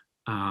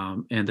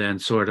 And then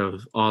sort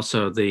of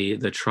also the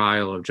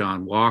trial of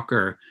John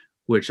Walker,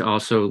 which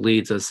also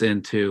leads us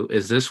into,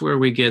 is this where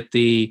we get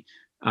the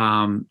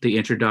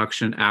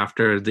introduction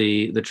after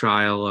the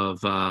trial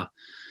of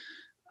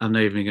I'm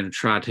not even going to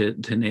try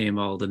to name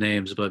all the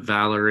names, but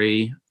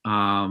Valerie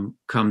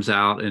comes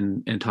out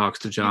and talks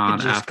to You John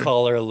could just after.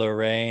 call her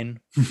Lorraine.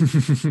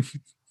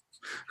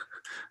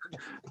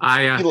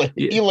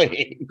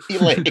 Elaine.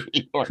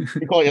 Or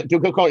you call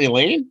it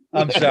Elaine?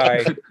 I'm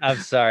sorry. I'm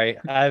sorry.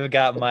 I've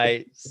got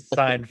my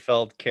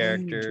Seinfeld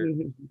character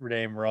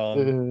name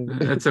wrong.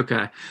 That's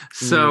okay.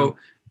 So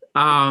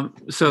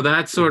so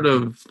that sort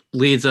of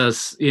leads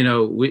us,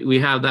 we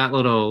have that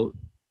little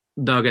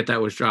nugget that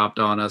was dropped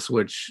on us,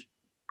 which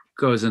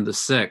goes into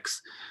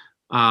 6.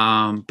 But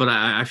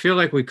I feel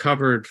like we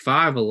covered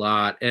 5 a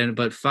lot,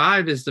 but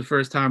 5 is the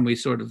first time we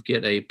sort of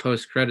get a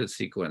post-credit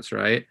sequence,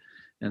 right?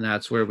 And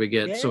that's where we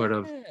get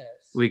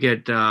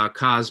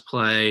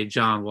cosplay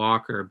John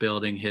Walker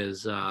building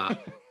his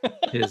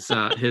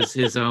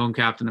his own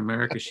Captain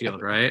America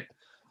shield, right?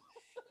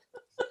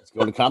 Let's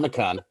go to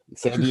Comic-Con in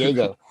San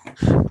Diego.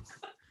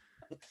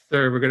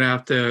 Sir, you're gonna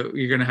have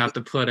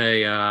to put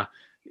a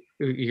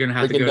you're gonna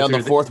have Breaking to go down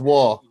through the fourth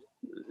wall.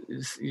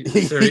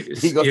 Sir,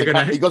 He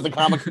goes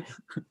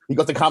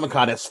to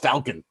Comic-Con as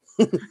Falcon.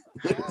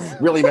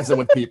 Really messing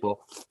with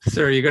people.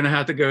 Sir, you're gonna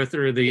have to go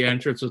through the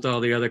entrance with all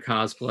the other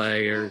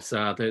cosplayers,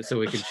 so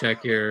we can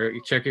check your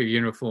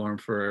uniform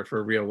for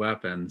real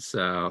weapons.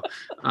 So,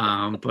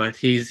 but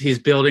he's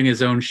building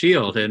his own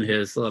shield in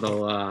his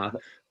little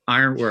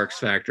ironworks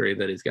factory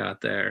that he's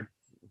got there.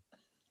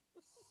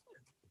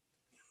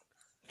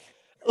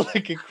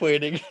 Like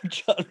equating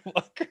John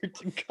Walker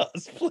to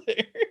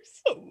cosplayer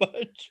so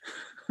much.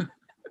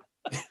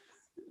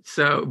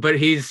 So, but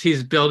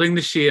he's building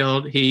the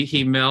shield.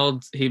 He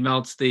melts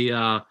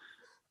the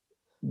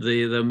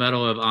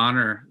Medal of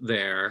Honor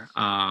there.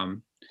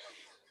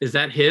 Is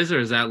that his or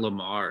is that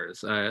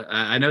Lamar's?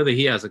 I know that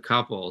he has a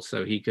couple,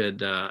 so he could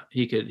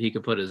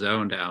put his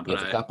own down. He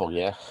has a couple,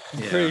 yeah.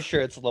 I'm pretty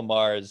sure it's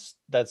Lamar's.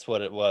 That's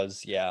what it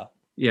was. Yeah.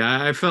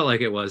 Yeah, I felt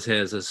like it was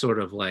his, as sort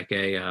of like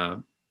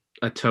a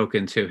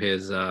token to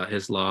his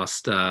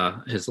lost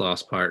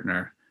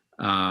partner.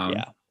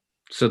 Yeah.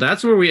 So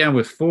that's where we end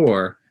with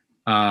 4.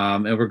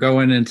 And we're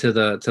going into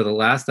the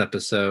last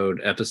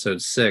episode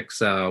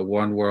 6,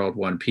 One World,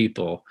 One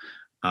People.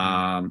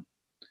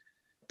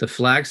 The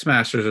Flag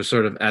Smashers are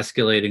sort of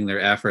escalating their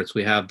efforts.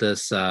 We have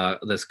this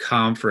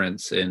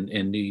conference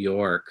in New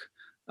York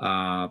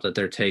that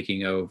they're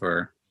taking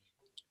over,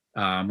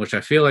 which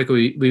I feel like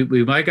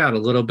we might got a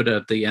little bit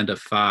at the end of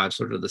 5,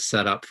 sort of the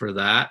setup for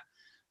that.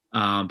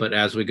 But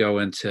as we go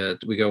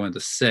into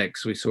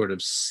 6, we sort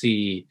of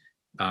see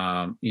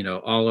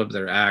all of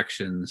their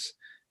actions.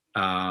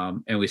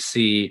 And we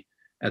see,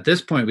 at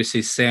this point, we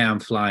see Sam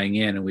flying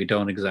in, and we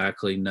don't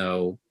exactly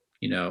know,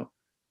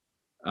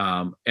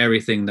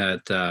 everything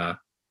that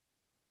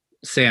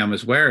Sam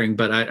is wearing.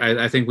 But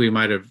I think we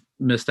might have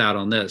missed out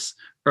on this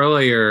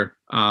earlier.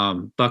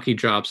 Bucky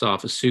drops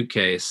off a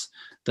suitcase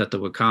that the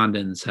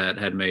Wakandans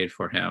had made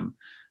for him,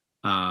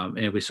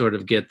 and we sort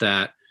of get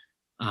that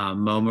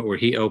moment where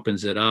he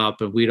opens it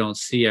up, and we don't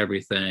see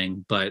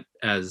everything, but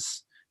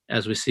as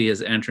we see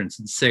his entrance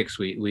in 6,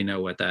 we know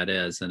what that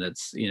is, and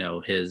it's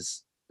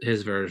his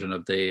version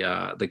of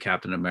the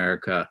Captain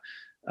America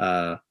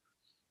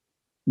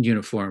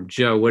uniform.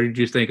 Joe, what did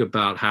you think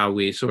about how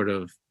we sort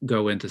of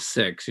go into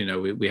 6?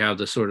 We have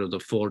the sort of the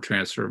full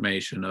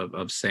transformation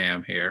of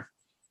Sam here.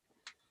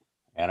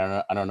 I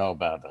don't know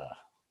about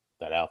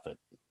that outfit,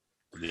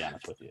 to be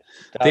honest with you.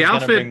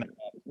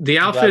 The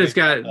outfit has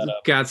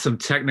got some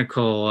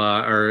technical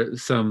or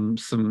some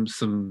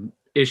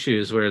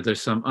issues where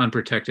there's some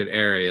unprotected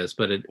areas,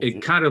 but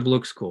it kind of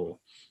looks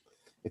cool.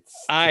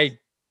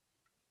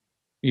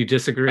 You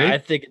disagree? I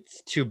think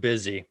it's too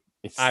busy.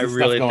 I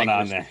really think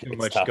there's too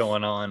much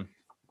going on.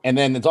 And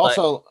then it's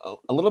also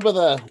a little bit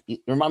of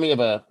remind me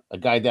of a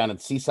guy down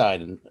at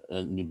Seaside in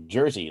New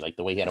Jersey, like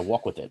the way he had to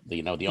walk with it.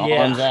 The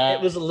arms out.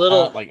 It was a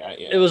little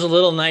it was a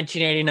little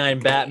 1989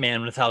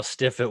 Batman with how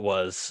stiff it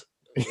was.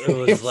 It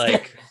was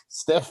like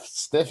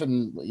stiff,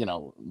 and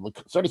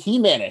sort of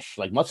He-Man-ish,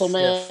 like Muscle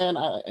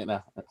Man.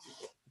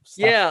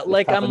 Yeah,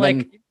 like I'm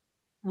like,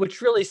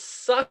 which really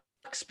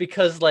sucks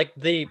because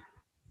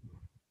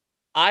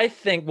I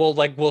think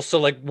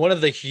one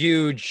of the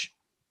huge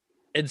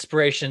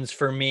inspirations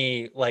for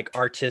me, like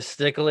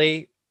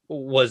artistically,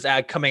 was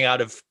coming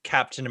out of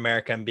Captain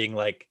America and being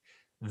like,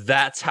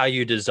 that's how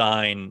you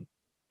design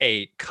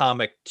a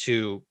comic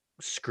to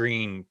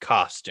screen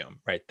costume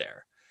right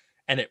there.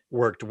 And it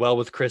worked well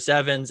with Chris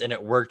Evans, and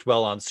it worked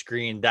well on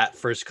screen, that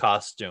first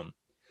costume.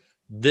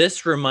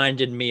 This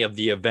reminded me of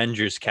the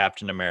Avengers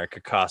Captain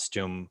America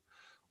costume,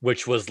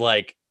 which was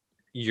like,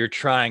 you're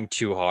trying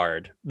too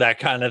hard, that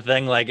kind of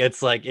thing. Like,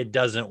 it's like, it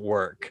doesn't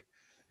work.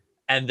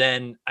 And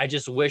then I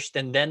just wished,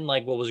 and then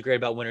like what was great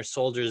about Winter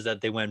Soldier is that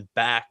they went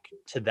back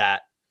to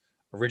that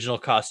original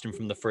costume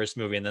from the first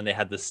movie, and then they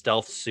had the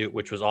stealth suit,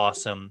 which was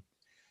awesome.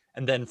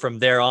 And then from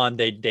there on,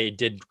 they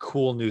did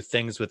cool new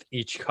things with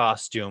each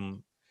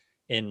costume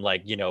in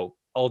like, you know,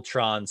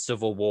 Ultron,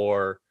 Civil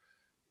War,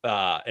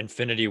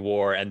 Infinity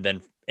War, and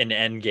then in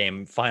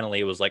Endgame, finally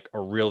it was like a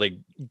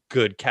really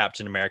good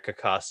Captain America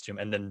costume.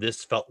 And then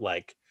this felt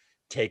like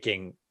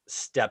taking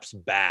steps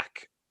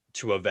back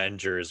to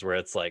Avengers, where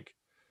it's like,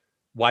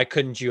 why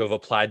couldn't you have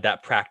applied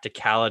that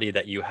practicality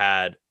that you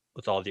had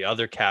with all the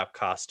other Cap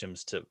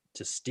costumes to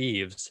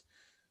Steve's?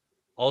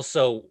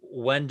 Also,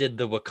 when did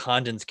the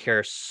Wakandans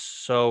care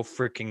so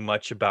freaking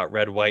much about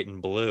red, white,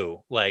 and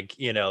blue? Like,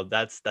 you know,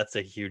 that's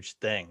a huge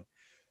thing.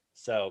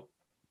 So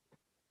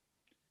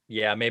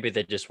yeah, maybe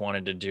they just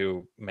wanted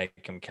to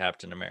make him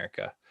Captain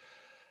America.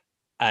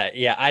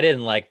 Yeah, I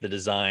didn't like the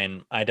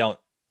design.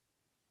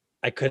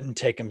 I couldn't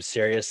take him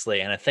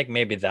seriously. And I think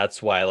maybe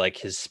that's why like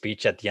his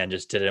speech at the end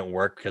just didn't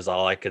work, because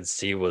all I could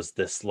see was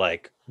this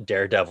like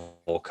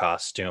Daredevil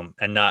costume,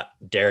 and not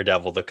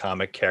Daredevil, the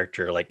comic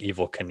character, like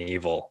Evil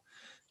Knievel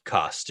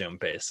costume,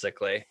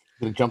 basically.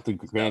 Gonna jump the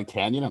Grand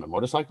Canyon on a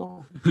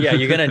motorcycle? Yeah,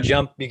 you're gonna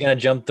jump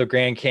the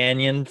Grand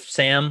Canyon,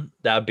 Sam?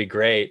 That'd be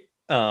great.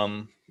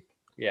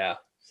 Yeah,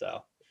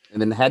 so. And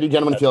then how do you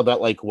gentlemen feel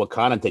about like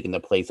Wakanda taking the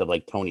place of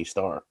like Tony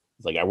Stark?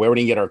 It's like, where would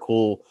he get our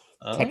cool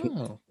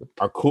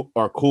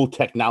our cool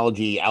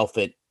technology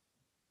outfit,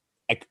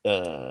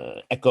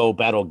 Echo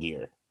battle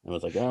gear? And it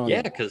was like, oh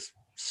yeah, because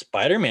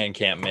Spider-Man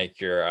can't make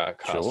your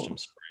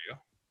costumes for you.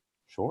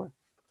 Sure.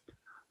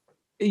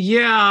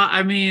 Yeah,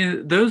 I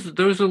mean, those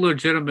are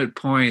legitimate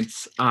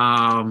points.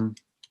 I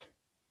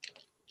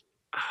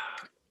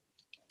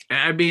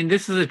mean,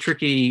 this is a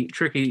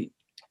tricky.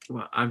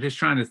 Well, I'm just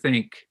trying to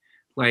think,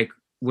 like,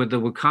 with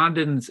the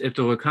Wakandans, if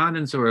the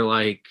Wakandans were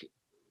like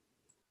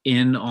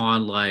in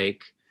on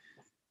like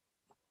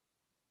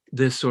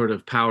this sort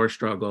of power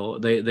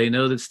struggle, they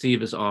know that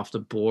Steve is off the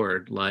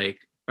board. Like,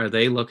 are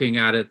they looking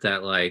at it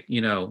that like,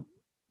 you know,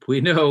 we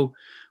know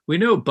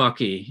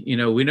Bucky, you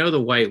know, we know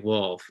the White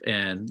Wolf,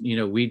 and you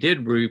know, we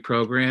did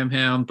reprogram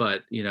him,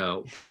 but you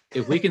know,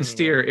 if we can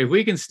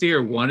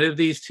steer one of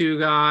these two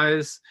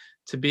guys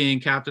to being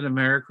Captain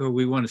America,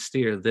 we want to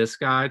steer this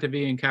guy to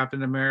being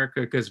Captain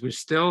America, because we're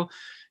still,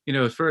 you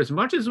know, for as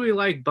much as we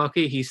like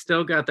Bucky, he's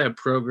still got that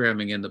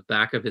programming in the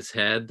back of his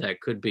head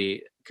that could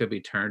be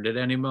turned at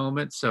any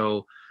moment.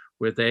 So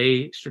were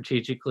they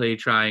strategically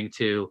trying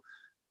to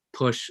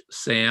push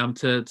Sam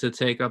to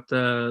take up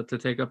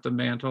the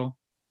mantle?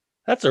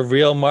 That's a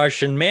real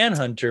Martian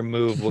Manhunter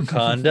move,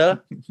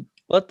 Wakanda.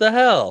 What the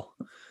hell?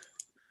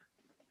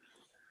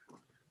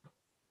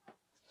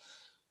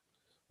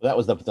 Well, that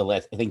was the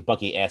last. I think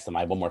Bucky asked him, I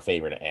have one more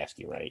favor to ask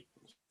you, right?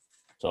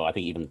 So I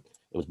think even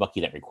it was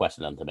Bucky that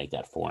requested them to make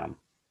that for him.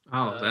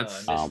 Oh,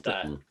 that's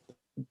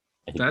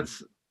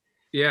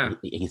yeah.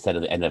 He said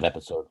at the end of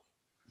episode,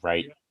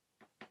 right?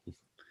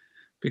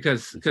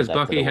 Because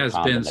Bucky has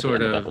been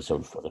sort of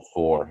episode for the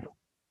 4.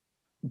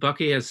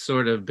 Bucky has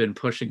sort of been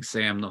pushing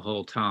Sam the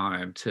whole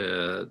time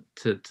to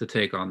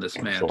take on this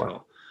mantle.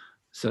 Sure.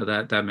 So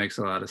that makes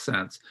a lot of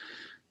sense.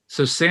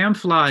 So Sam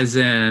flies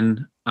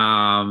in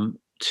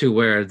to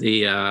where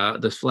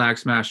the Flag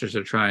Smashers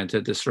are trying to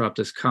disrupt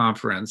this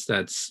conference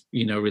that's,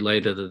 you know,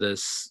 related to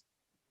this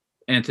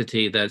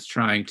entity that's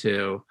trying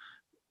to,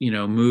 you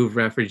know, move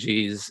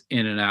refugees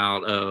in and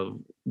out of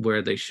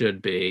where they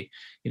should be.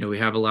 You know, we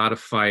have a lot of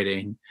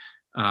fighting.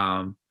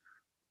 Batroc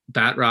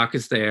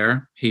is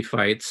there. He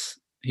fights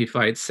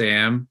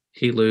Sam.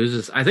 He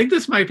loses. I think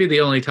this might be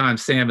the only time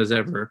Sam has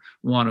ever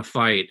won a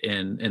fight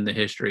in the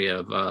history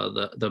of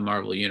the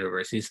Marvel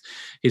universe.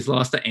 He's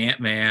lost to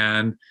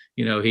Ant-Man.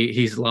 You know,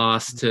 he's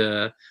lost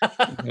to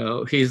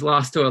he's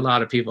lost to a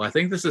lot of people. I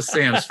think this is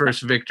Sam's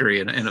first victory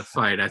in a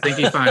fight. I think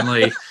he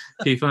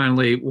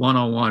finally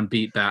one-on-one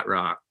beat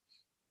Batroc.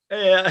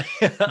 Yeah,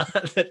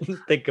 I didn't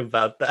think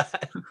about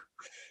that.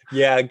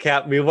 Yeah,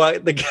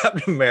 the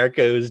Captain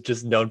America who's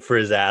just known for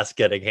his ass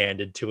getting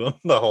handed to him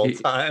the whole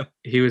time.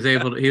 He was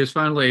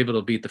finally able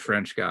to beat the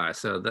French guy,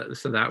 so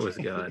that was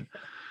good.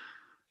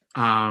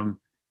 And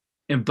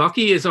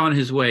Bucky is on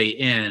his way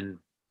in,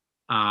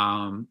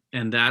 and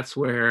that's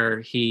where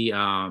he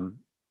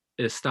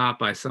is stopped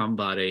by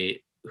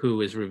somebody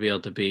who is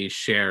revealed to be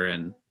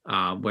Sharon,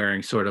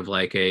 wearing sort of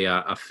like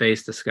a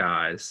face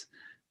disguise,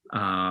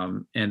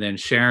 and then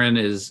Sharon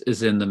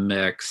is in the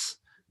mix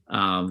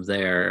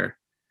there.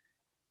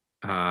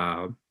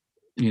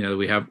 You know,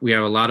 we have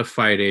a lot of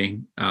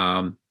fighting.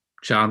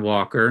 John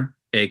Walker,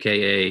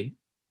 aka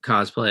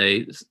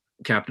cosplay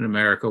Captain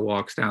America,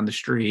 walks down the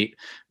street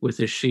with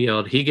his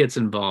shield. He gets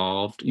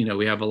involved. You know,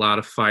 we have a lot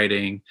of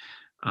fighting,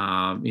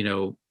 you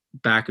know,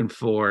 back and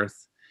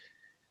forth.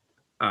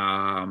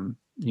 You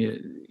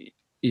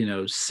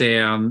know,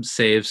 Sam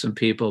saves some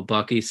people,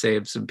 Bucky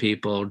saves some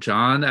people,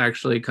 John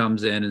actually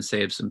comes in and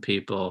saves some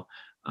people.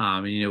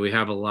 You know, we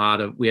have a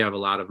lot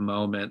of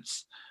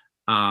moments.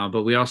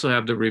 But we also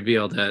have the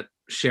reveal that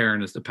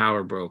Sharon is the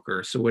power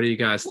broker. So what do you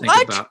guys think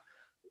about?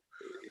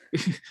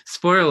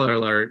 spoiler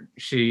alert,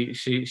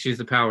 she's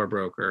the power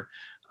broker.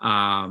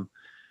 And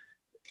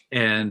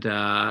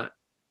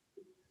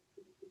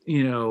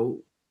you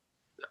know,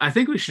 I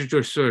think we should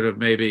just sort of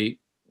maybe,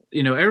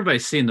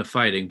 everybody's seen the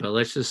fighting, but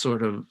let's just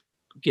sort of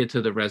get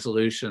to the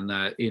resolution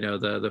that,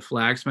 the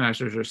Flag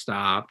Smashers are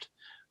stopped.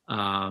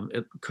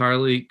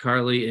 Carly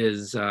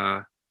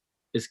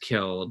is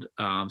killed.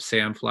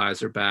 Sam flies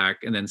her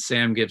back, and then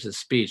Sam gives a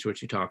speech,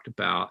 which you talked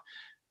about,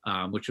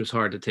 which was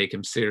hard to take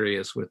him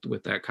serious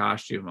with that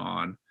costume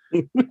on.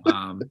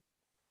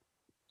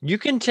 You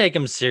can take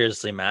him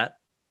seriously, Matt.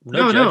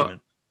 No,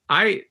 judgment.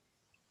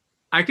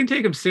 I can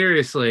take him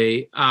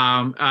seriously.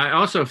 I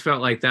also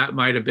felt like that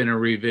might have been a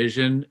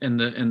revision in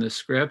the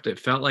script. It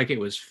felt like it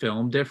was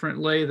filmed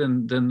differently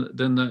than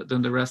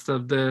the rest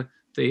of the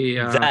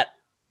that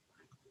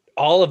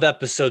all of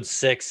episode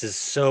 6 is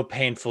so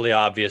painfully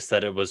obvious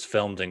that it was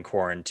filmed in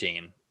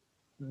quarantine.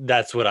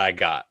 That's what I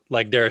got.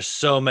 Like, there are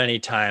so many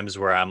times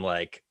where I'm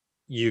like,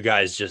 you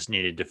guys just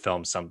needed to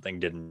film something,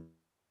 didn't.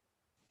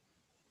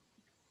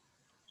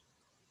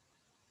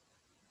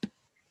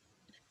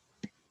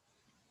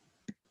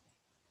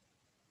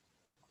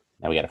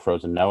 Now we got a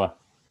frozen Noah.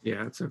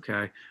 Yeah, it's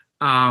okay.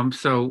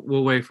 So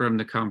we'll wait for him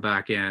to come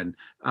back in.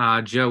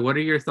 Joe, what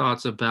are your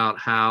thoughts about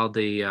how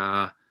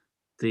the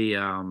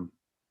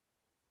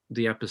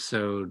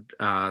episode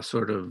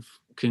sort of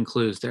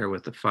concludes there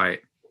with the fight?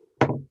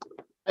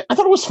 I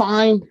thought it was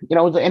fine.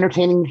 It was an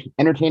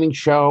entertaining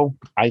show.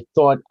 I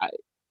thought,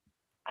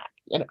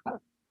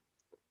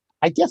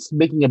 I guess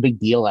making a big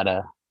deal out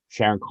of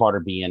Sharon Carter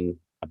being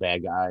a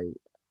bad guy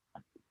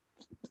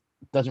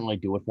doesn't really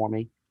do it for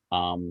me.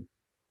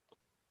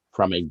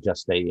 From a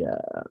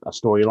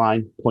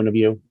storyline point of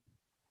view.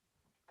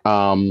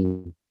 But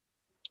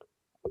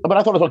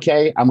I thought it was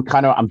okay. I'm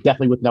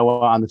definitely with Noah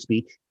on the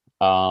speech.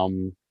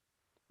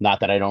 Not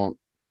that I don't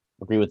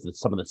agree with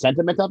some of the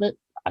sentiment of it.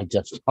 I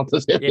just felt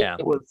as if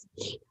it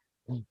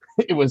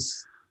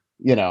was,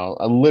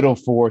 a little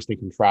forced and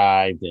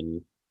contrived,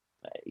 and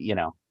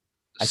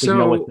I think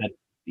Noah said.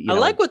 I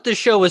like what the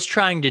show was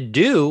trying to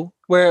do,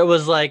 where it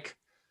was like,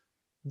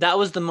 that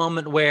was the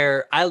moment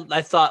where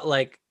I thought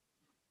like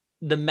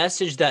the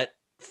message that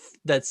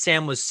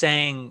Sam was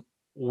saying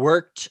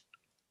worked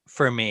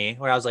for me,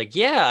 where I was like,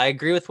 yeah, I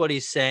agree with what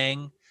he's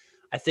saying.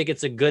 I think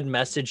it's a good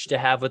message to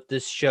have with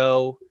this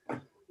show.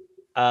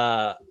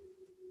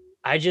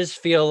 I just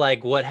feel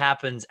like what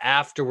happens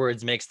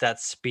afterwards makes that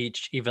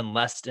speech even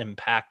less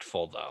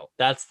impactful, though.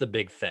 That's the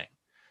big thing.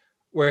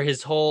 Where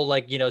his whole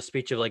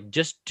speech of like,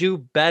 just do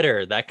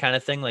better, that kind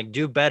of thing, like,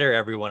 do better,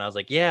 everyone. I was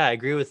like, yeah, I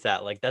agree with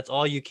that. Like, that's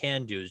all you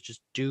can do is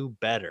just do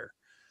better.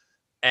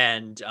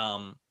 And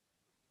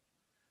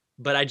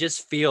but I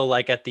just feel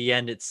like at the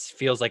end, it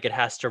feels like it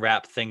has to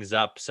wrap things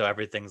up. So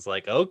everything's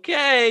like,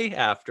 okay,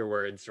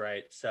 afterwards.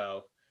 Right.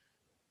 So,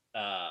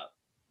 but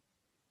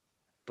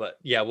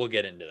yeah, we'll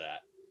get into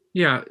that.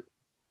 Yeah.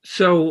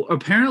 So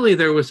apparently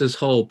there was this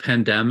whole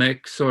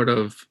pandemic sort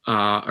of,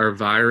 or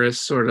virus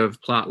sort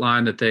of plot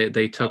line that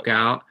they took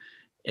out.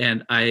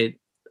 And I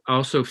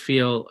also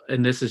feel,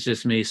 and this is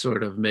just me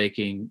sort of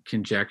making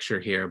conjecture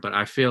here, but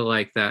I feel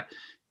like that,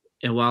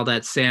 and while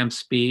that Sam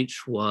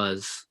speech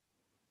was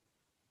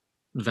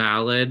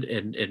valid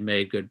and it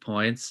made good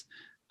points,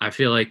 I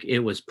feel like it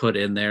was put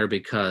in there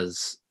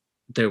because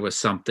there was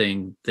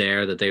something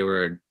there that they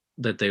were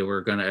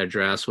going to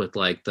address with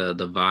like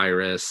the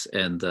virus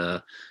and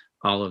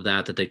all of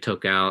that they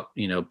took out,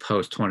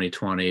 post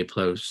 2020,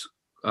 post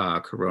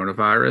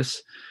coronavirus.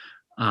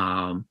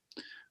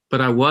 But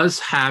I was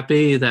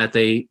happy that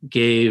they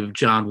gave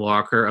John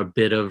Walker a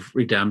bit of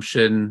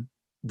redemption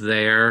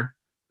there,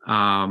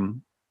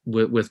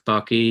 with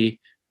Bucky.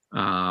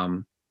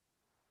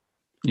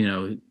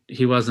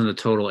 He wasn't a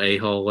total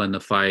a-hole in the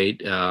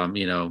fight.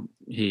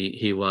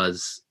 He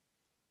was,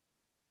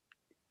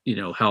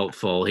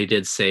 helpful. He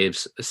did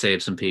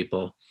save some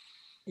people.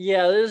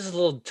 Yeah, there's a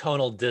little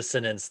tonal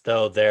dissonance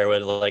though there,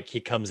 when like he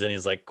comes in,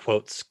 he's like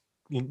quotes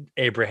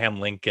Abraham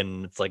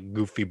Lincoln. It's like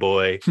goofy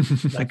boy,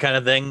 that kind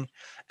of thing.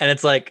 And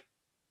it's like,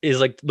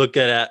 he's like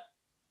looking at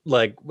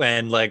like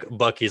when like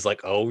Bucky's like,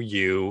 oh,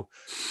 you.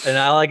 And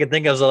all I could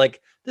think of was like,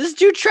 this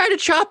dude tried to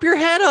chop your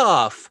head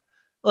off.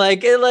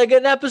 Like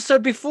an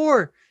episode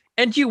before,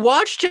 and you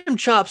watched him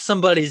chop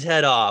somebody's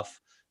head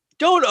off.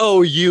 Don't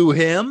owe you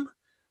him.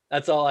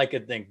 That's all I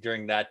could think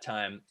during that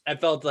time. I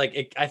felt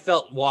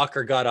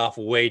Walker got off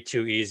way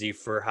too easy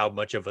for how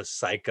much of a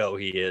psycho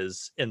he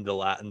is in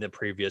the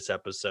previous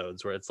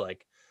episodes, where it's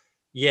like,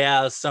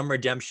 yeah, some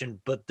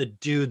redemption, but the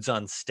dude's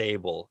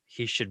unstable.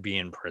 He should be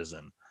in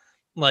prison.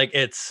 Like,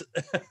 it's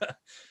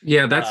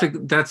yeah, that's a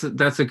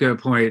good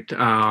point.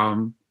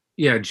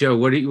 Yeah, Joe,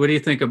 what do you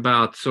think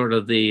about sort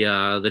of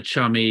the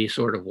chummy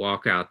sort of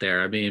walk out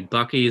there? I mean,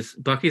 Bucky's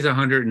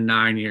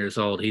 109 years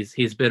old.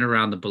 He's been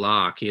around the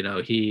block.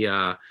 And he's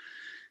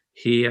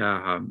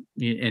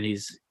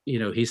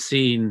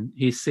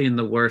seen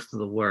the worst of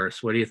the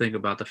worst. What do you think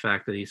about the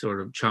fact that he sort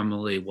of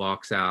chummily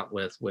walks out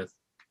with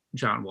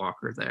John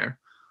Walker there?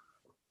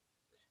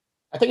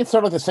 I think it's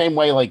sort of the same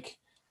way, like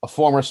a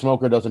former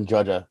smoker doesn't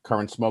judge a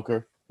current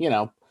smoker.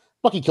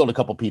 Bucky killed a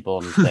couple people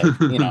instead.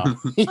 Oh,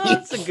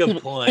 that's a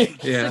good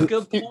point. Yeah. That's a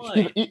good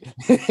point.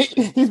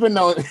 He's been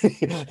known.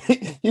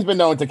 He's been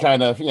known to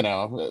kind of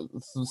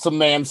some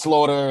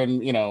manslaughter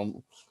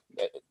and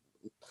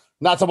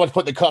not so much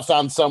put the cuffs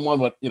on someone,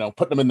 but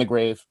put them in the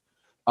grave.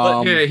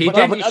 But yeah, he but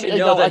did- you should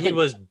know that he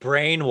was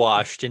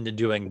brainwashed into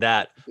doing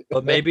that.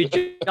 But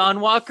maybe John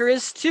Walker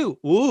is too.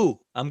 Ooh,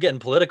 I'm getting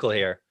political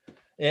here.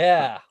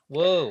 Yeah.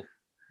 Whoa.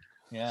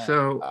 Yeah.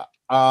 So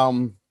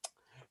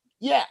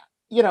Yeah,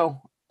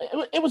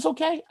 it was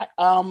okay.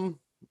 I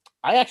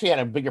actually had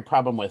a bigger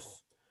problem with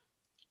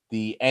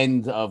the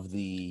end of the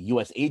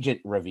U.S.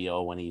 agent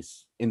reveal when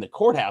he's in the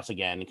courthouse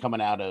again,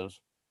 coming out of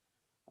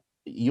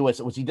U.S.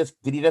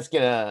 Did he just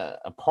get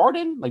a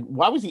pardon? Like,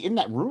 why was he in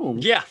that room?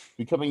 Yeah.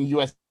 Becoming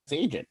U.S.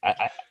 agent.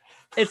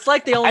 It's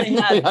like they only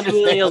didn't really had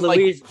understand, Julia like-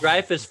 Louise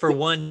Dreyfus for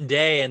one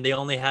day, and they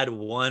only had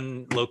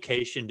one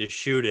location to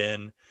shoot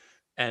in,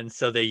 and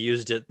so they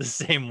used it the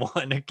same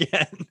one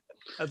again.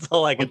 That's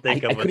all I could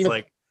think I of. couldn't It's even-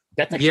 like,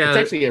 That's Yeah.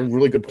 actually a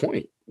really good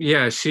point.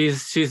 yeah,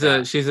 she's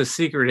Yeah. a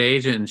secret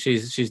agent. And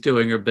she's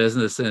doing her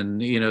business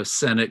in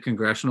Senate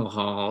congressional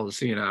halls.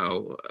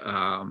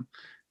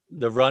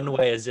 the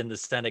runway is in the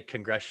Senate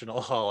Congressional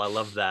Hall. I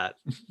love that.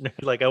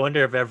 Like, I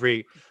wonder if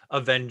every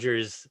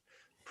Avengers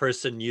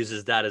person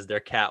uses that as their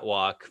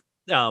catwalk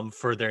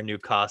for their new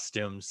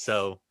costumes.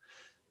 So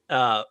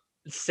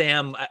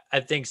Sam, I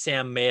think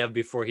Sam may have,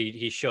 before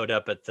he showed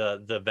up at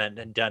the event,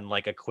 and done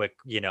like a quick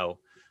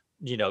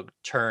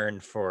turn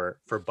for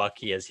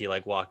Bucky as he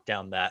like walked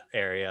down that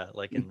area,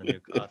 like in the new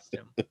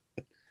costume.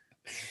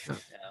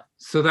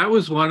 So that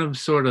was one of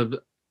sort of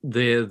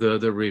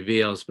the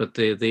reveals, but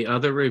the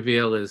other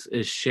reveal is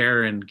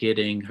Sharon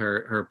getting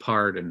her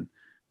pardon.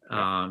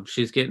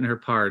 She's getting her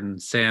pardon.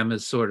 Sam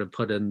has sort of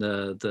put in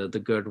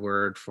the good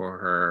word for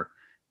her.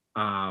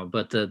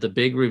 But the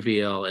big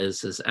reveal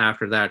is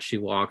after that she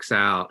walks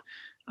out.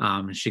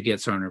 She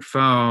gets on her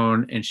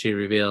phone and she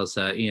reveals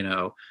that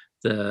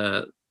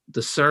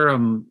the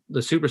serum,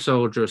 the super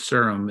soldier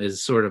serum,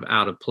 is sort of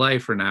out of play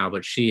for now,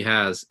 but she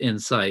has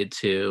insight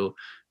to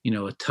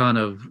a ton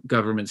of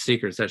government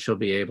secrets that she'll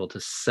be able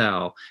to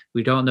sell.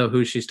 We don't know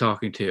who she's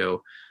talking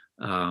to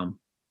on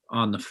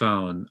the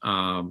phone.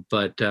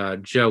 But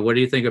Joe, what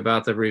do you think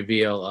about the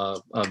reveal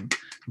of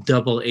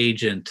double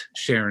agent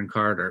Sharon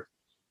Carter?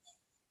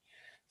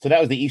 So that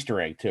was the Easter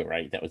egg too,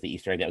 right? That was the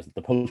Easter egg. That was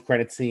the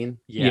post-credit scene.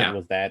 Yeah.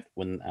 Was that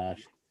when?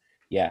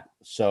 Yeah.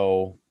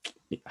 So,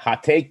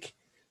 hot take: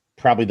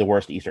 probably the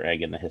worst Easter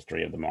egg in the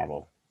history of the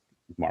Marvel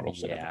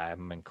cinema. Yeah,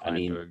 I'm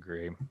inclined to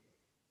agree.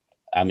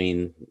 I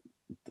mean,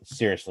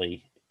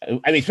 seriously. I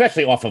mean,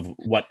 especially off of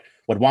what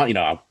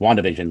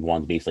WandaVision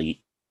one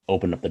basically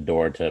opened up the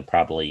door to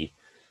probably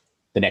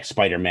the next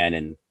Spider-Man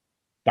and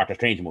Doctor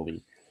Strange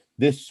movie.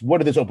 What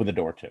did this open the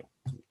door to?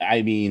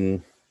 I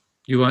mean.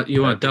 You want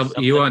double?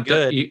 You want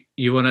good.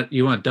 you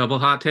want double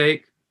hot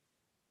take?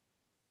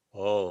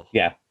 Oh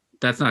Yeah.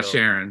 That's not No.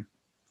 Sharon.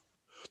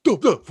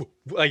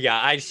 Yeah,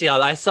 I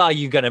saw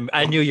you gonna.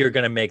 I knew you were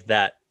gonna make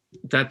that.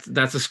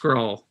 That's a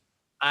scroll.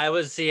 I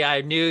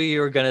knew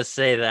you were gonna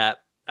say that.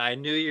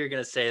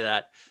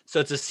 So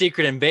it's a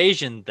secret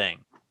invasion thing.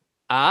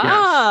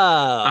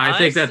 I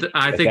think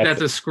see.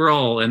 that's a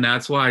scroll, and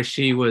that's why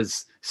she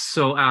was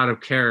so out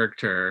of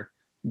character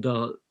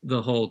the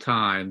whole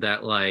time.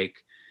 That like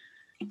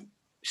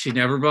she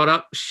never brought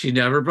up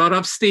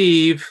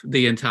Steve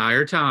the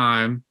entire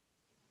time.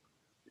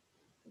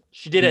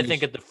 She did, I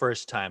think, at the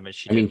first time, as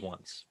she did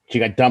once. She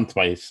got dumped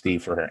by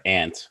Steve for her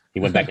aunt. He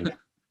went back in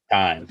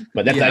time,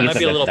 but that's Yeah, It I might guess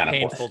be a that's little not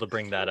painful to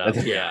bring that up.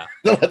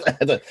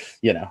 That's-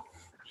 Yeah.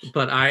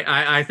 But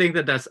I think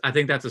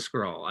that's a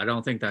scroll. I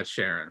don't think that's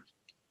Sharon.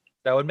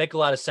 That would make a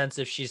lot of sense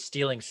if she's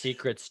stealing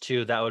secrets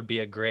too. That'd be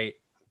a great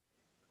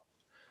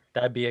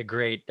thing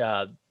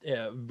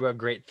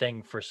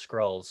for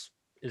Skrulls,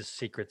 is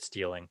secret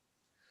stealing.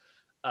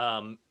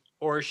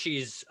 Or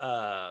she's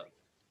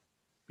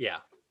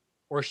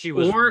or she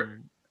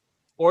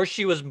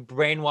was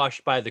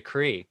brainwashed by the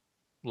Kree,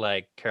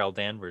 like Carol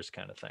Danvers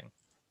kind of thing.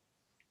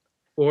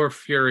 Or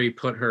Fury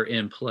put her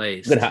in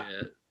place Good hot.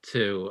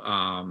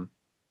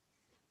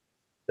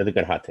 That's a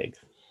good hot take.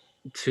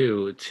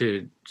 to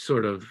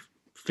sort of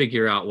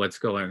figure out what's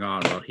going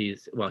on while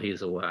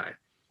he's away.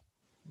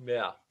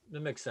 Yeah,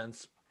 that makes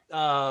sense.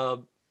 Yeah,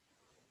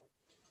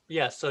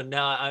 so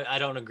now I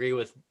don't agree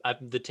with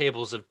the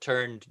tables have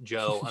turned,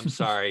 Joe. I'm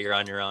sorry, you're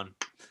on your own.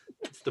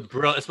 It's the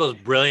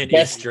most brilliant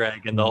Best- Easter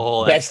egg in the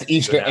whole best episode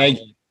Easter now. egg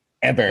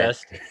ever.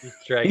 Best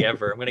Easter egg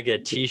ever. I'm gonna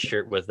get a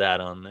T-shirt with that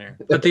on there.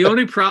 But the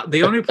only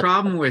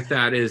problem with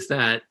that is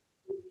that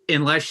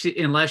unless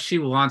she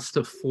wants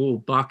to fool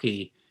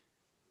Bucky,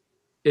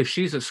 if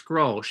she's a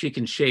Skrull, she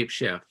can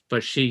shapeshift,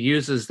 but she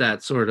uses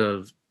that sort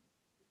of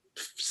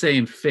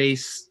same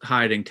face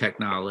hiding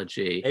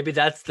technology. Maybe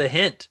that's the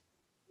hint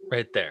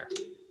right there.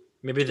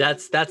 Maybe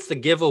that's the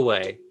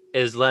giveaway,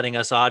 is letting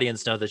us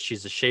audience know that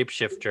she's a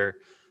shapeshifter,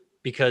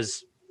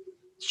 because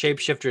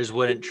shapeshifters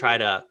wouldn't try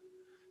to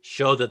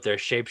show that they're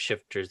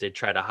shapeshifters. They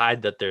try to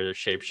hide that they're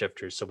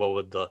shapeshifters. So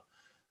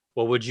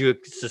what would you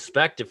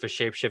suspect if a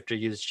shapeshifter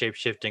used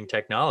shapeshifting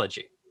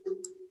technology?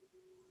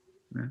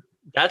 Yeah.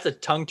 That's a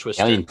tongue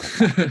twister. Alien.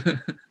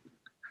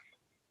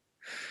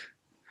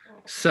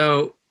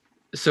 So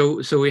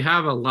we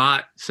have a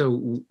lot.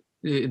 So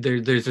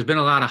there's been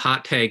a lot of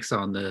hot takes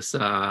on this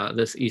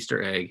this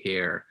Easter egg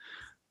here,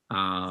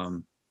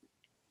 but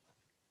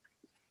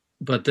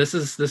this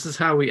is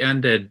how we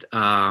ended.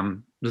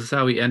 This is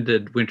how we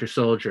ended Winter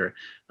Soldier.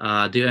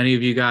 Do any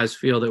of you guys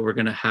feel that we're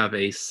going to have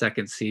a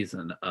second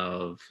season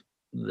of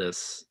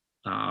this?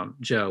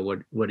 Joe,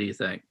 what do you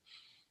think?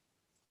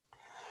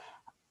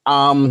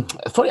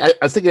 Funny, I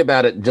was thinking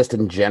about it just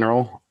in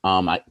general.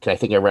 I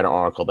think I read an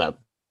article about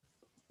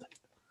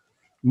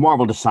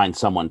Marvel to sign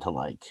someone to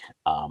like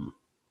a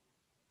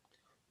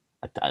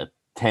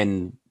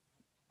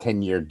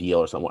 10-year deal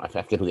or something. I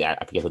forget who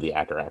the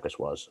actor or actress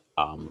was.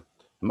 It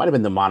might have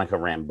been the Monica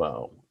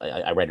Rambeau.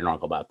 I read an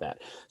article about that.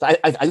 So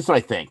that's what I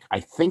think. I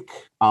think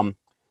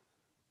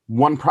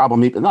one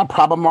problem, not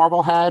problem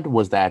Marvel had,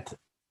 was that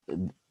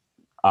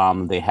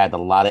they had a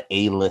lot of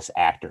A-list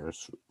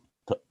actors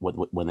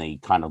when they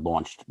kind of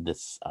launched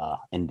this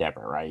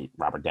endeavor, right?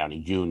 Robert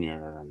Downey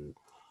Jr. and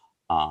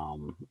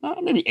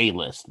maybe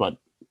A-list, but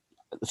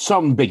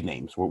some big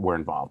names were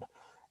involved.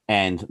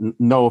 And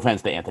no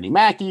offense to Anthony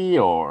Mackie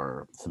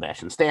or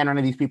Sebastian Stan or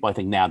any of these people, I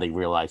think now they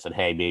realize that,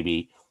 hey,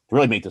 maybe to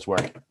really make this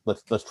work,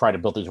 let's try to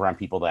build these around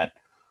people that,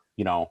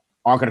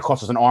 aren't going to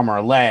cost us an arm or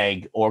a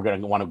leg or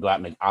going to want to go out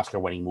and make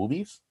Oscar-winning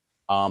movies.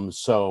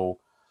 So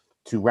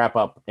to wrap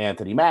up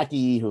Anthony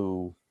Mackie,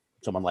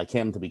 someone like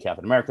him to be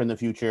Captain America in the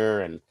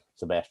future, and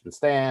Sebastian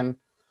Stan.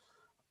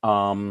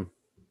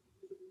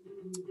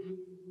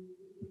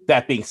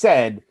 That being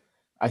said,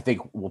 I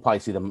think we'll probably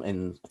see them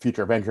in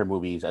future Avenger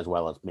movies as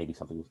well as maybe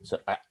something. So,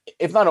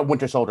 if not a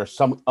Winter Soldier,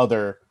 some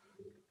other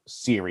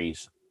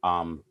series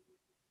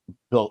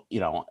built,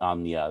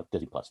 on the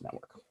Disney Plus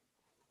network.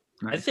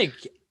 Nice.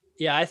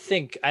 I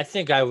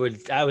think I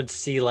would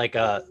see like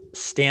a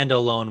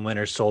standalone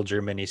Winter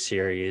Soldier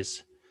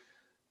miniseries.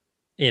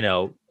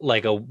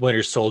 Like a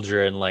Winter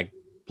Soldier and like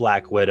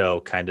Black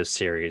Widow kind of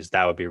series.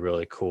 That would be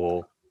really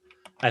cool.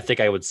 I think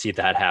I would see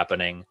that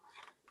happening.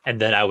 And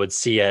then I would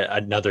see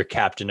another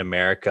Captain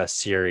America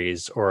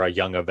series or a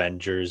Young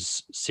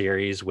Avengers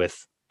series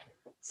with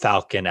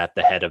Falcon at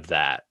the head of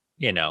that.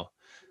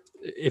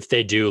 If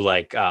they do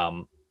like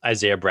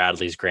Isaiah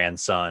Bradley's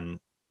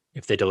grandson,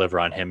 if they deliver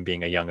on him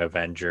being a Young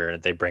Avenger,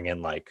 they bring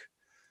in like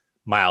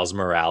Miles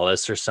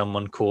Morales or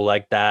someone cool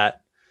like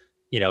that.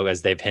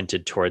 As they've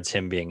hinted towards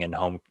him being in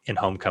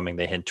Homecoming,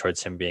 they hint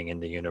towards him being in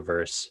the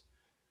universe.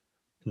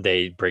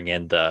 They bring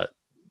in the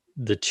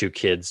two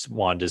kids,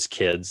 Wanda's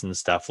kids and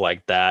stuff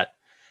like that.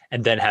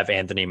 And then have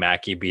Anthony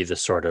Mackie be the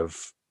sort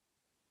of,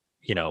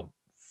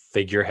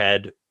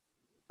 figurehead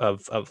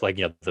of like,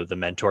 the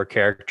mentor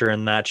character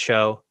in that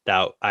show.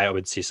 That I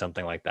would see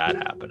something like that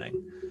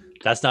happening.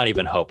 That's not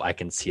even hope. I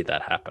can see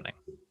that happening.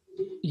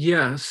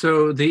 Yeah.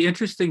 So the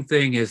interesting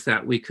thing is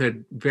that we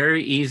could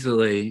very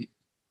easily,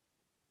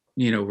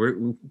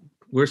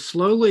 we're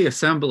slowly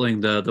assembling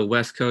the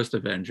West Coast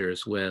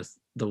Avengers with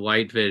the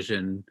White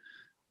Vision,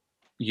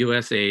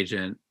 U.S.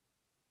 Agent.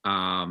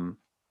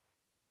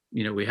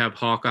 We have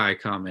Hawkeye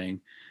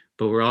coming,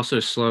 but we're also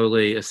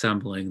slowly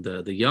assembling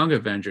the Young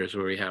Avengers,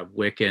 where we have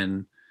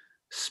Wiccan,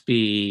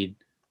 Speed,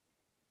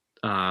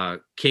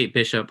 Kate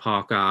Bishop,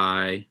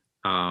 Hawkeye,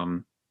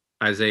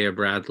 Isaiah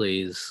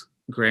Bradley's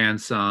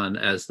grandson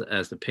as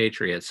the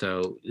Patriot.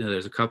 So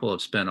there's a couple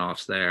of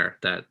spinoffs there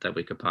that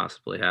we could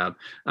possibly have.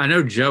 I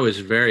know Joe is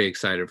very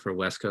excited for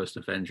West Coast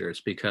Avengers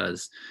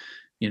because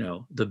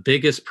the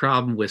biggest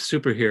problem with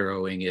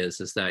superheroing is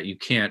that you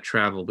can't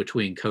travel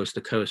between coast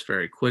to coast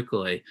very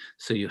quickly.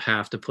 So you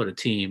have to put a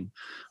team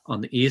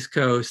on the East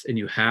Coast and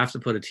you have to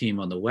put a team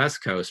on the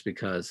West Coast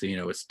because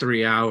it's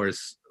 3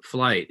 hours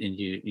flight and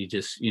you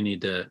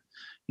need to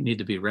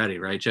be ready,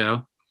 right,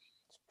 Joe?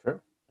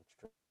 True.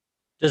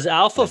 Does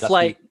Alpha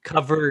Flight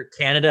cover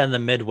Canada and the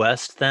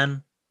Midwest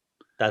then?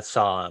 That's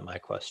all my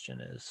question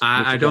is.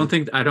 I don't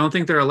think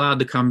they're allowed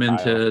to come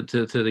into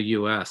to the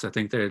U.S. I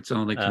think that it's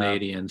only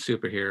Canadian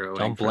superhero.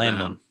 Don't blame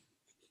them.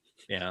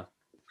 Yeah.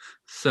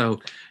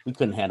 So we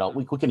couldn't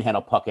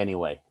handle Puck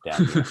anyway.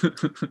 Down here.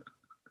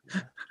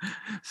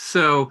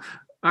 So,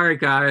 all right,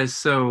 guys.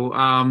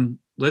 So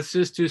let's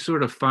just do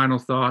sort of final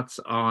thoughts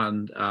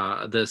on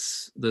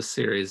this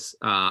series.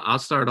 I'll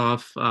start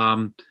off.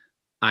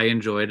 I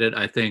enjoyed it.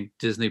 I think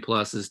Disney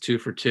Plus is 2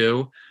 for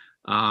 2.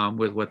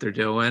 With what they're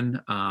doing.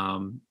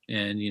 And,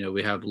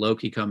 we have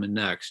Loki coming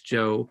next.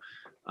 Joe,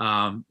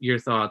 your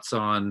thoughts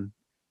on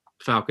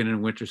Falcon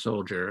and Winter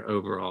Soldier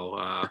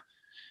overall?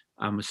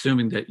 I'm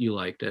assuming that you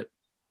liked it.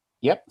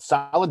 Yep.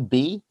 Solid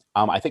B.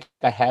 I think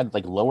I had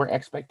like lower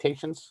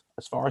expectations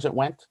as far as it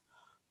went.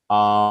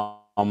 I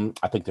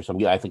think there's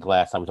I think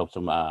last time we talked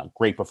some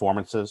great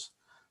performances.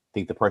 I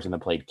think the person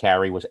that played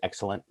Carrie was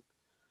excellent.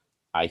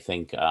 I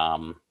think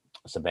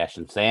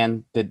Sebastian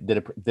Stan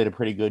did a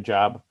pretty good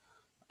job.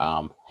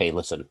 Hey,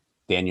 listen,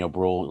 Daniel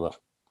Bruhl,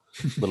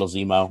 little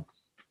Zemo.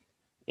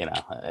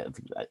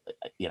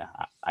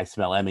 I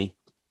smell Emmy.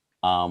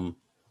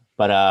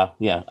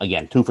 Yeah,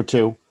 again, 2 for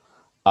 2.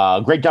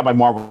 Great job by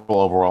Marvel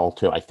overall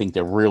too. I think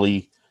they're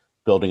really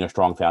building a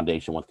strong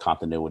foundation with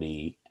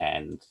continuity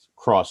and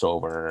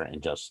crossover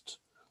and just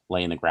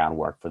laying the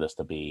groundwork for this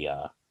to be,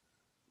 a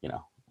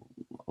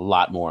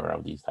lot more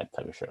of these type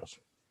of shows.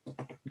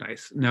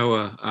 Nice.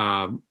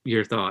 Noah,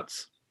 your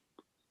thoughts?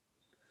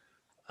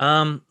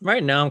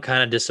 Right now I'm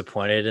kind of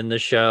disappointed in the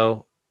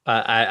show.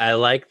 I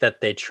like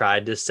that they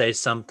tried to say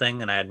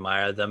something and I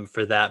admire them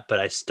for that, but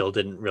I still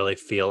didn't really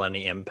feel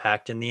any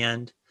impact in the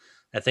end.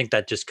 I think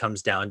that just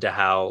comes down to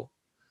how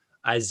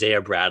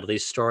Isaiah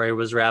Bradley's story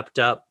was wrapped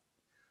up.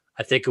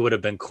 I think it would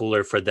have been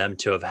cooler for them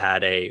to have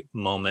had a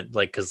moment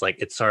because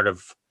it's sort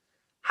of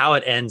how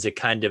it ends.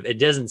 It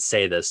doesn't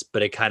say this,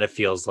 but it kind of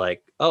feels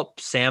like, oh,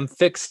 Sam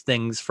fixed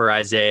things for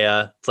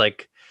Isaiah. It's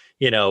like,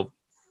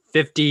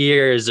 50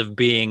 years of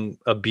being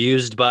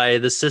abused by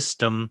the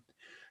system.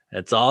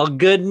 It's all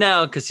good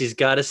now because he's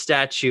got a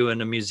statue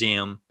in a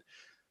museum.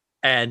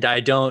 And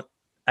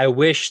I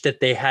wish that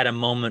they had a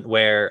moment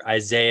where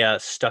Isaiah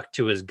stuck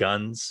to his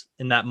guns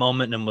in that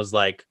moment and was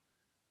like,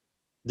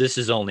 this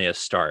is only a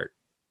start,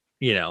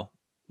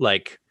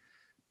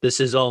 this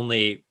is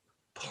only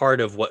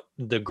part of what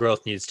the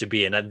growth needs to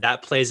be. And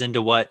that plays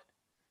into what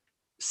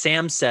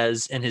Sam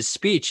says in his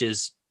speech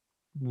is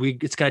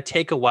it's going to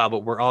take a while,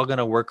 but we're all going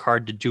to work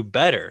hard to do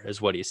better is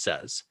what he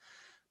says.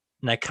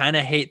 And I kind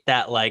of hate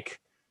that,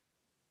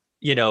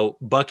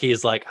 Bucky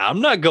is like, I'm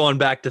not going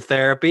back to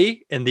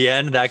therapy in the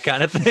end, that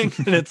kind of thing.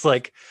 And it's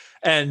like,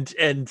 and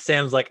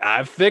Sam's like,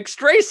 I've fixed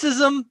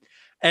racism.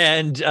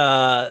 And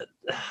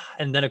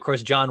then of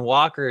course, John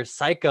Walker,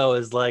 Psycho,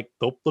 is like,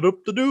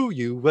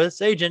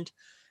 U.S. agent.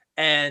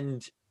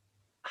 And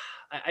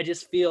I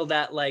just feel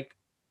that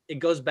it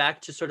goes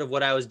back to sort of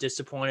what I was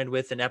disappointed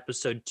with in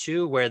episode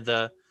 2, where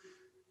they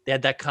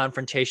had that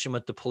confrontation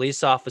with the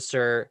police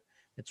officer.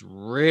 It's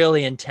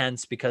really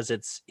intense because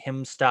it's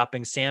him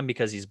stopping Sam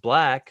because he's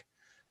black.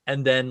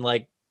 And then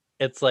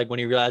it's like when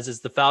he realizes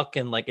the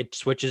Falcon, it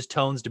switches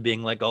tones to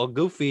being all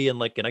goofy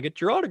and can I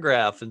get your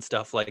autograph and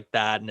stuff like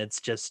that. And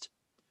it's just,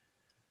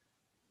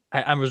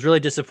 I was really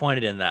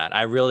disappointed in that.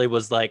 I really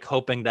was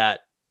hoping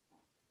that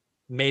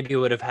maybe it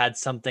would have had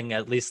something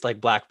at least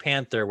like Black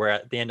Panther, where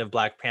at the end of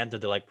Black Panther,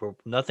 they're like,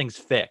 nothing's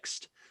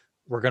fixed.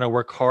 We're going to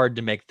work hard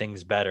to make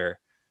things better.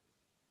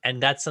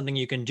 And that's something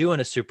you can do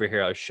in a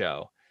superhero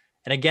show.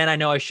 And again, I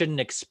know I shouldn't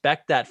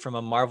expect that from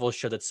a Marvel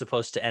show that's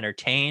supposed to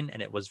entertain,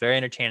 and it was very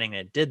entertaining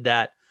and it did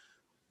that.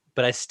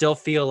 But I still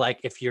feel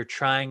like if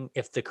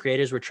the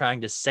creators were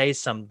trying to say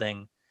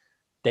something,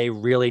 they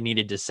really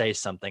needed to say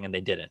something and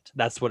they didn't.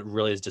 That's what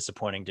really is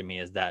disappointing to me,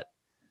 is that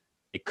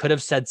they could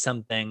have said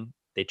something.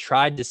 They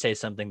tried to say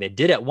something. They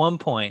did at one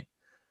point,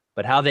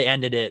 but how they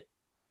ended it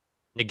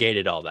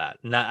negated all that.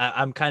 And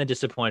I'm kind of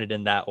disappointed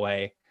in that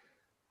way.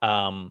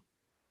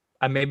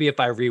 Maybe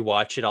if I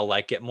rewatch it, I'll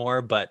like it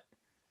more, but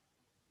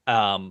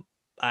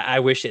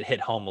I wish it hit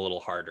home a little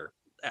harder.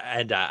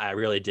 And I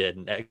really did.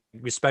 And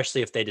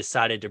especially if they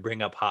decided to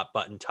bring up hot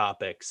button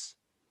topics,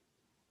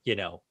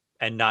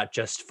 and not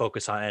just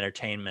focus on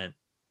entertainment,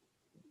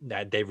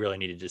 that they really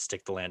needed to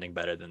stick the landing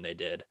better than they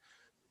did.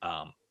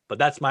 But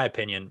that's my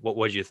opinion.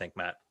 What do you think,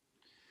 Matt?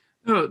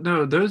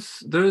 No,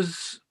 those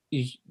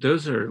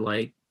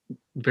are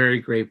very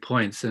great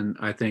points, and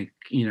I think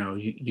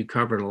you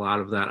covered a lot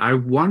of that. I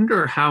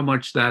wonder how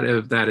much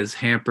of that is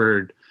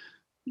hampered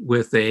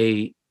with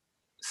a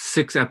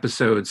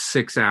 6-episode,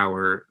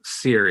 6-hour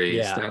series.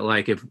 Yeah.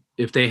 That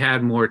if they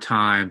had more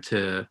time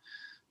to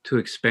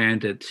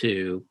expand it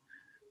to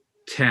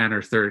 10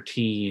 or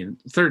 13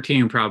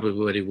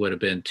 probably would have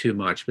been too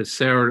much, but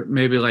Sarah,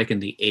 maybe in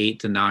the 8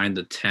 to 9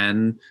 to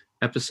 10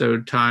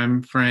 episode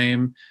time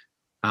frame,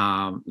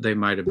 they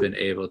might have been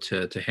able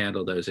to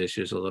handle those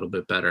issues a little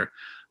bit better.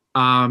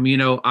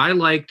 I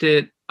liked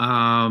it.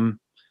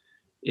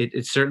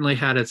 It certainly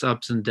had its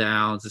ups and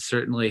downs. It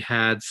certainly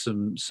had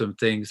some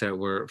things that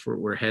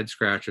were head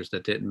scratchers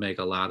that didn't make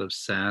a lot of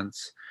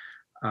sense.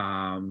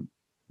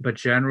 But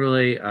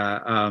generally,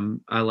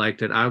 I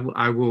liked it.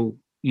 I will,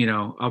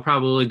 I'll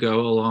probably go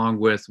along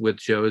with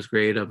Joe's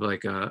grade of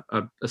a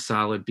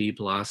solid B+.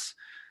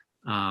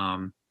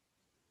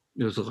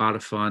 It was a lot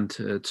of fun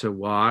to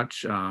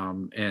watch,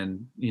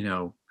 and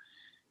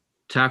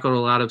tackled a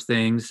lot of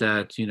things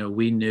that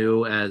we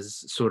knew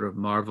as sort of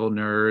Marvel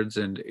nerds,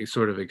 and it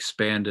sort of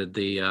expanded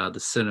the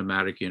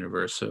cinematic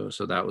universe. So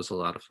that was a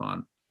lot of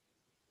fun.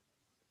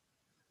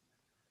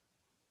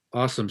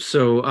 Awesome.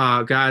 So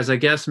guys, I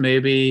guess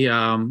maybe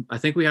I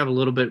think we have a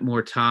little bit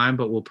more time,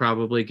 but we'll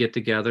probably get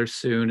together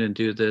soon and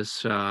do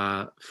this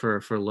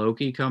for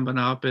Loki coming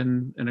up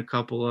in a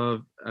couple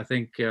of, I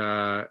think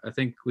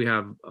we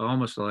have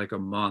almost a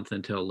month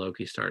until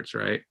Loki starts,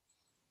 right?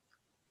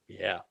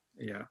 Yeah.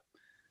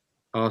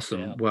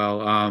 Awesome. Yeah.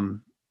 Well,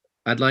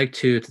 I'd like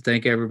to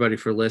thank everybody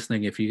for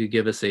listening. If you could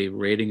give us a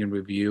rating and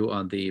review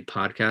on the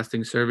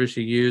podcasting service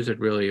you use, I'd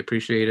really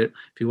appreciate it.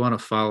 If you want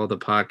to follow the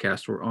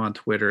podcast, we're on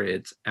Twitter.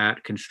 It's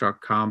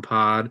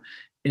 @ConstructCompod.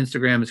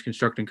 Instagram is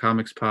Constructing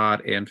Comics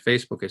Pod, and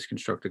Facebook is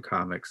Constructed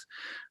Comics.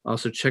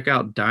 Also, check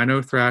out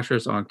Dino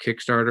Thrashers on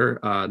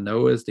Kickstarter.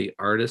 Noah is the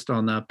artist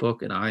on that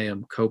book, and I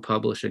am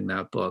co-publishing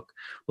that book.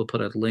 We'll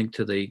put a link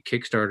to the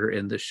Kickstarter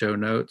in the show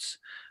notes.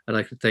 I'd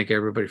like to thank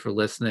everybody for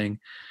listening.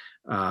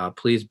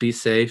 Please be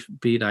safe,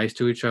 be nice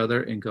to each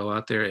other, and go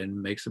out there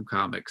and make some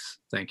comics.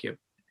 Thank you.